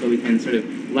terms, but we can sort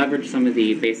of leverage some of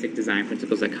the basic design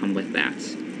principles that come with that.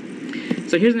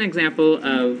 So here's an example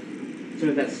of sort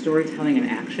of that storytelling in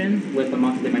action with the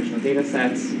multidimensional data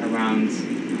sets around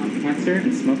cancer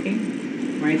and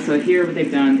smoking, right? So here what they've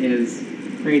done is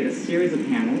create a series of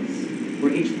panels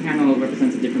where each panel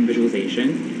represents a different visualization,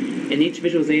 and each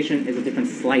visualization is a different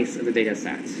slice of the data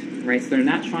set, right? So they're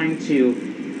not trying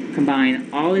to combine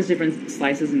all these different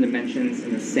slices and dimensions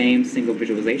in the same single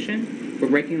visualization. We're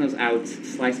breaking those out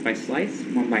slice by slice,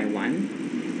 one by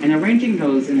one, and arranging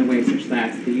those in a way such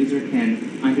that the user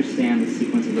can understand the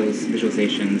sequence of those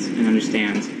visualizations and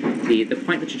understand the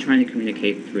point that you're trying to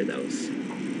communicate through those.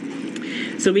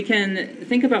 So we can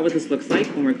think about what this looks like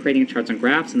when we're creating charts and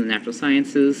graphs in the natural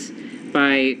sciences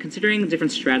by considering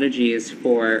different strategies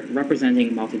for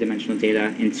representing multidimensional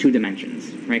data in 2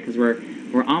 dimensions, right? Because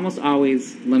we're almost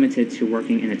always limited to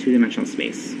working in a 2-dimensional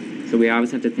space. So we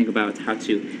always have to think about how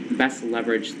to best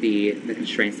leverage the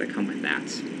constraints that come with that.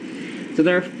 So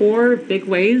there are 4 big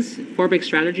ways, 4 big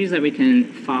strategies that we can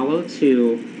follow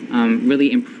to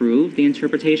really improve the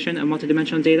interpretation of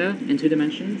multidimensional data in 2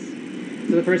 dimensions.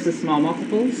 So the first is small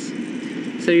multiples.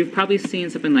 So you've probably seen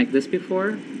something like this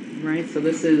before, right? So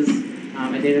this is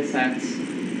a data set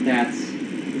that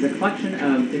is a collection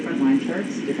of different line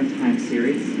charts, different time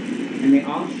series, and they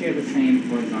all share the same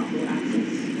horizontal axis,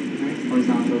 right?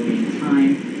 Horizontal being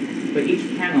time, but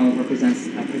each panel represents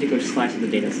a particular slice of the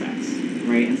data set,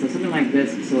 right? And so something like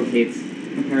this facilitates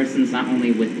comparisons not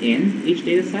only within each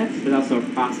data set, but also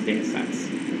across data sets.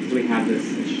 So we have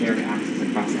this shared axis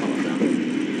across all of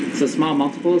them. So small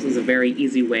multiples is a very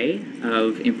easy way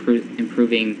of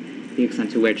improving the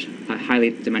extent to which a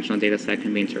highly dimensional data set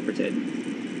can be interpreted.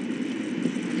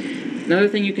 Another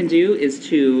thing you can do is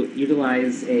to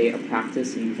utilize a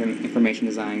practice in information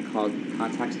design called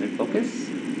context and focus.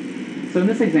 So in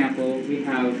this example, we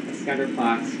have a scatter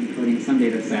plot encoding some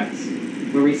data sets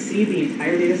where we see the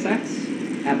entire data set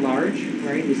at large,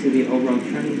 right? We see the overall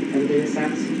trend of the data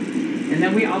set. And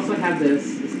then we also have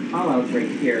this call-out right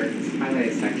here, this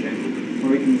highlighted section,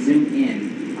 where we can zoom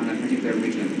in on a particular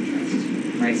region of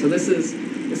interest, right? So this is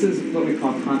what we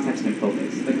call context and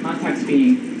focus. The context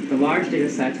being the large data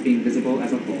set being visible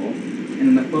as a whole, and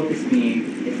then the focus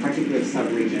being a particular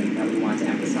sub-region that we want to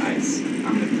emphasize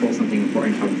and pull something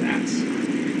important out of that.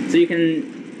 So you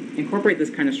can incorporate this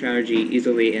kind of strategy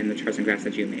easily in the charts and graphs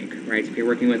that you make, right? If you're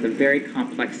working with a very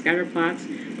complex scatter plot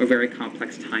or very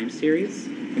complex time series,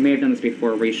 you may have done this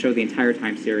before where you show the entire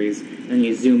time series and then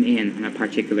you zoom in on a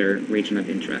particular region of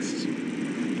interest.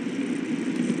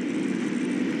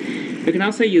 You can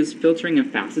also use filtering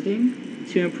and faceting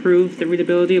to improve the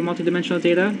readability of multidimensional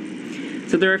data.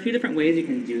 So there are a few different ways you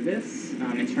can do this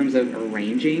in terms of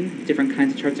arranging different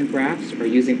kinds of charts and graphs or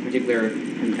using particular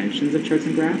conventions of charts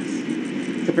and graphs.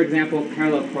 So for example,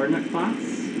 parallel coordinate plots.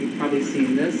 You've probably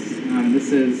seen this.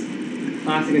 This is a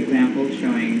classic example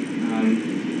showing,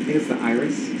 I think it's the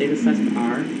iris data set of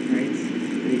R, right?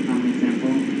 Pretty common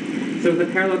example. So with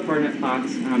the parallel coordinate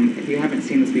plots, if you haven't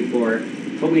seen this before,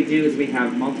 what we do is we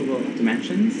have multiple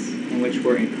dimensions in which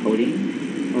we're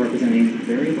encoding or representing a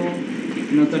variable.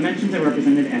 And those dimensions are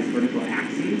represented as vertical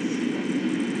axes,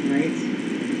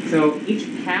 right? So each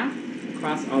path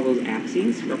across all those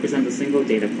axes represents a single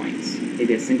data point,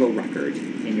 maybe a single record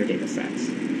in your data set.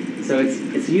 So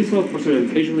it's useful for sort of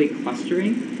visually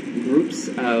clustering groups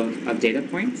of data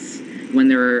points when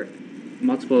there are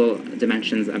multiple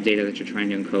dimensions of data that you're trying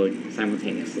to encode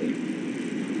simultaneously.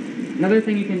 Another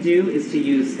thing you can do is to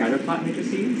use scatter plot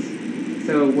matrices.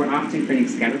 So we're often creating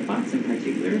scatter plots in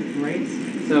particular, right?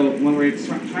 So when we're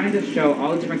trying to show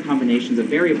all the different combinations of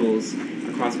variables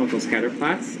across multiple scatter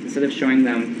plots, instead of showing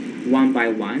them one by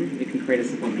one, we can create a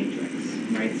simple matrix,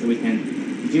 right? So we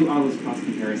can do all those cross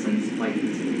comparisons quite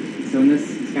easily. So in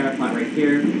this scatter plot right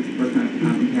here, we're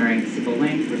comparing sepal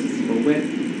length versus sepal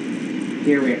width.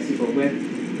 Here we have sepal width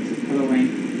versus petal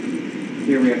length.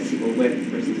 Here we have sepal width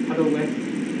versus petal width,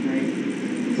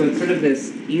 right? So it's sort of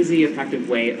this easy, effective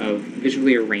way of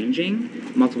visually arranging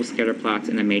multiple scatter plots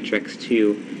in a matrix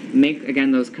to make,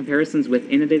 again, those comparisons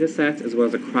within a data set as well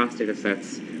as across data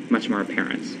sets much more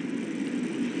apparent.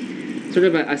 Sort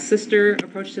of a sister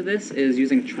approach to this is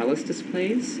using trellis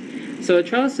displays. So a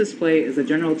trellis display is a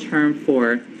general term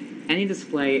for any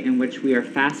display in which we are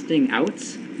faceting out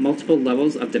multiple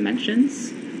levels of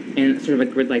dimensions in sort of a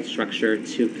grid-like structure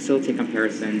to facilitate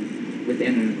comparison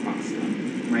within and across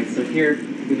them, right? So here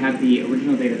we have the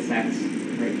original data set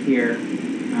right here.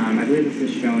 I believe this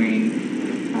is showing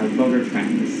voter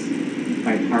trends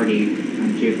by party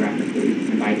geographically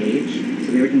and by age.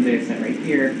 So the original data set right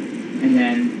here, and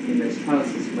then in this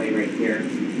trellis display right here,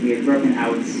 we have broken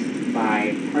out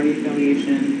by party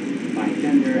affiliation, by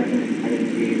gender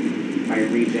identity, by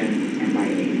region, and by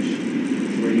age.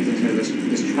 So we're using sort of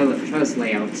this trellis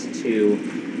layout to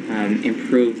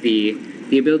improve the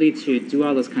ability to do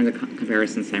all those kinds of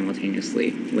comparisons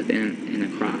simultaneously within and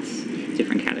across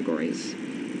different categories.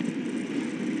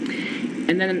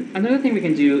 And then another thing we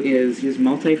can do is use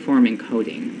multi-form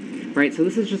encoding. right? So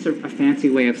this is just a fancy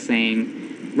way of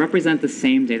saying represent the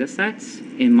same data sets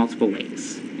in multiple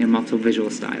ways, in multiple visual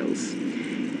styles.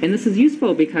 And this is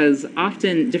useful because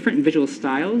often different visual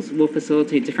styles will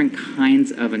facilitate different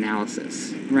kinds of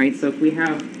analysis, right? So if we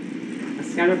have a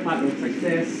scatter plot that looks like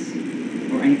this,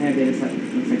 or any kind of data set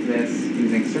that looks like this,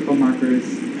 using circle markers,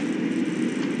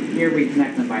 here we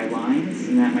connect them by lines,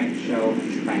 and that might show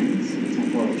a trend, a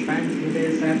temporal trend in the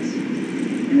data sets.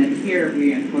 And then here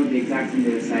we encode the exact same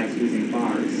data sets using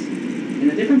bars. And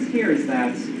the difference here is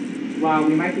that while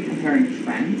we might be comparing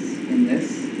trends in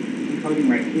this encoding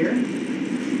right here,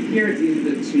 here it's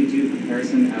easy to do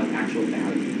comparison of actual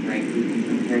value, right? We can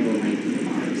compare the length of the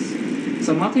bars.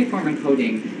 So multi-form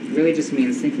encoding really just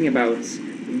means thinking about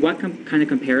what kind of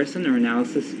comparison or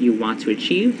analysis you want to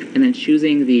achieve, and then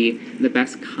choosing the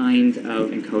best kind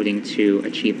of encoding to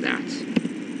achieve that.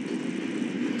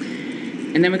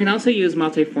 And then we can also use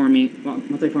multi-form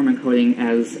encoding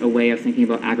as a way of thinking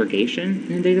about aggregation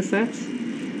in data sets.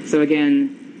 So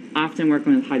again, often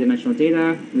working with high-dimensional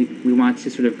data, we want to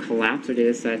sort of collapse our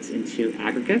data sets into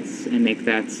aggregates and make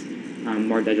that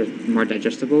more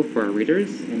digestible for our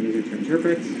readers and easier to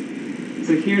interpret.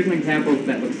 So here's an example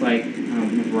that looks like a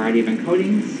variety of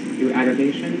encodings through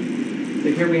aggregation.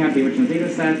 So here we have the original data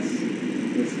sets,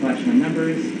 this collection of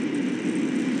numbers.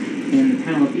 In the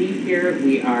panel B here,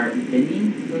 we are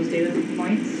binning those data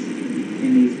points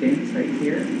in these bins right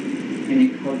here, and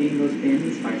encoding those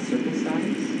bins by circle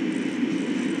size.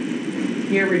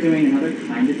 Here we're doing another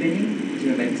kind of binning,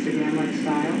 sort of a histogram-like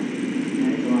style,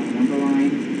 right, along the number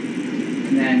line.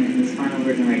 And then in this final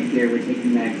version right here, we're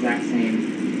taking that exact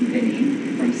same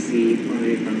binning from C or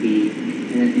maybe from B,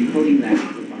 and then encoding that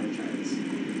into bar charts.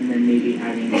 And then maybe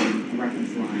adding in a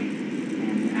reference line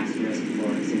and an asterisk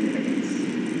for significance.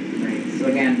 Right? So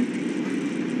again,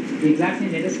 the exact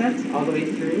same data sets all the way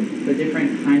through, the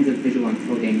different kinds of visual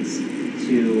encodings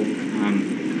to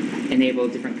enable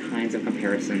different kinds of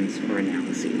comparisons or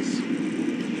analyses.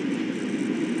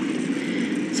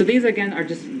 So these, again, are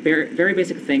just very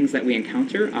basic things that we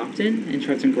encounter often in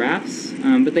charts and graphs,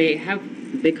 but they have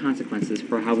big consequences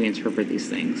for how we interpret these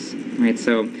things, right?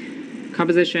 So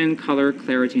composition, color,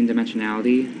 clarity, and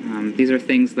dimensionality, these are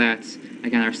things that,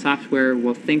 again, our software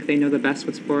will think they know the best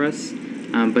what's for us,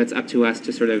 but it's up to us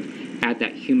to sort of add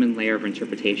that human layer of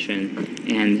interpretation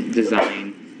and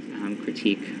design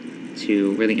critique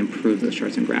to really improve those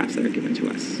charts and graphs that are given to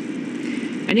us.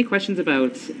 Any questions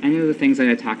about any of the things that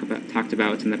I talked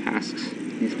about in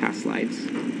these past slides?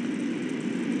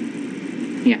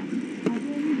 Yeah. Are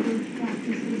there any good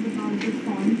practices about the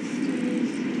fonts to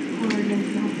use for like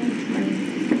graphics?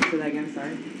 Like Say that again,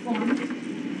 sorry? font?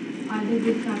 Are there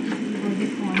good practices about the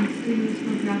fonts to use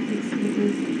for graphics?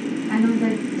 Because I know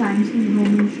that Times New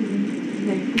Roman shouldn't,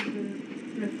 like, people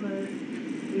prefer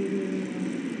Arial,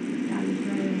 Calibri,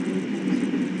 and Times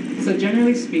New Roman. So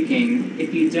generally speaking,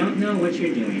 if you don't know what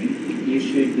you're doing, you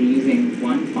should be using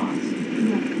one font,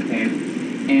 Yeah. okay?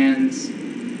 And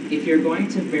if you're going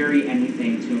to vary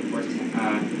anything to enforce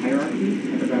hierarchy,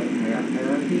 typographic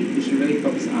hierarchy, you should really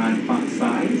focus on font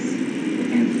size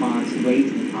and font weight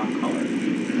and font color,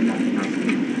 and nothing else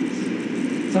beyond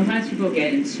that. Sometimes people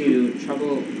get into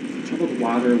troubled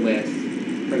water with,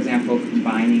 for example,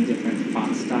 combining different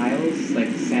font styles, like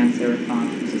sans serif font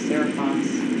versus serif fonts.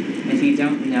 And if you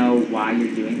don't know why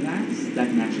you're doing that, that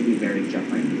can actually be very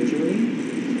jarring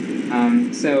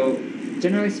visually. So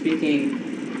generally speaking,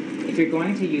 if you're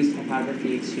going to use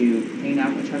typography to clean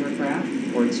up a chart or graph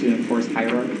or to enforce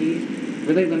hierarchy,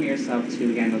 really limit yourself to,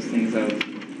 again, those things of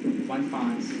one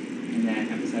font and then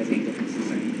emphasizing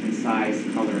differences in size,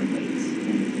 color, and weight,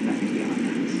 and nothing beyond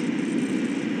that.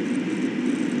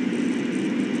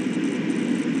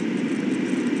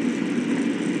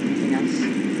 Anything else?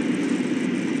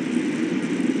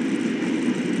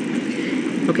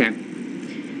 Okay.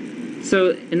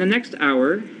 So in the next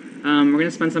hour, we're going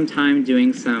to spend some time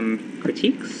doing some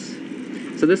critiques.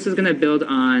 So this is going to build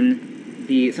on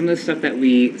some of the stuff that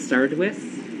we started with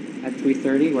at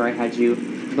 3:30, where I had you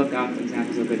look up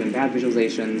examples of good and bad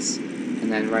visualizations, and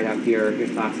then write out your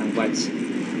thoughts on what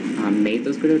made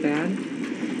those good or bad.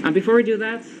 Before we do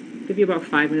that, I'll give you about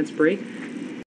 5 minutes break.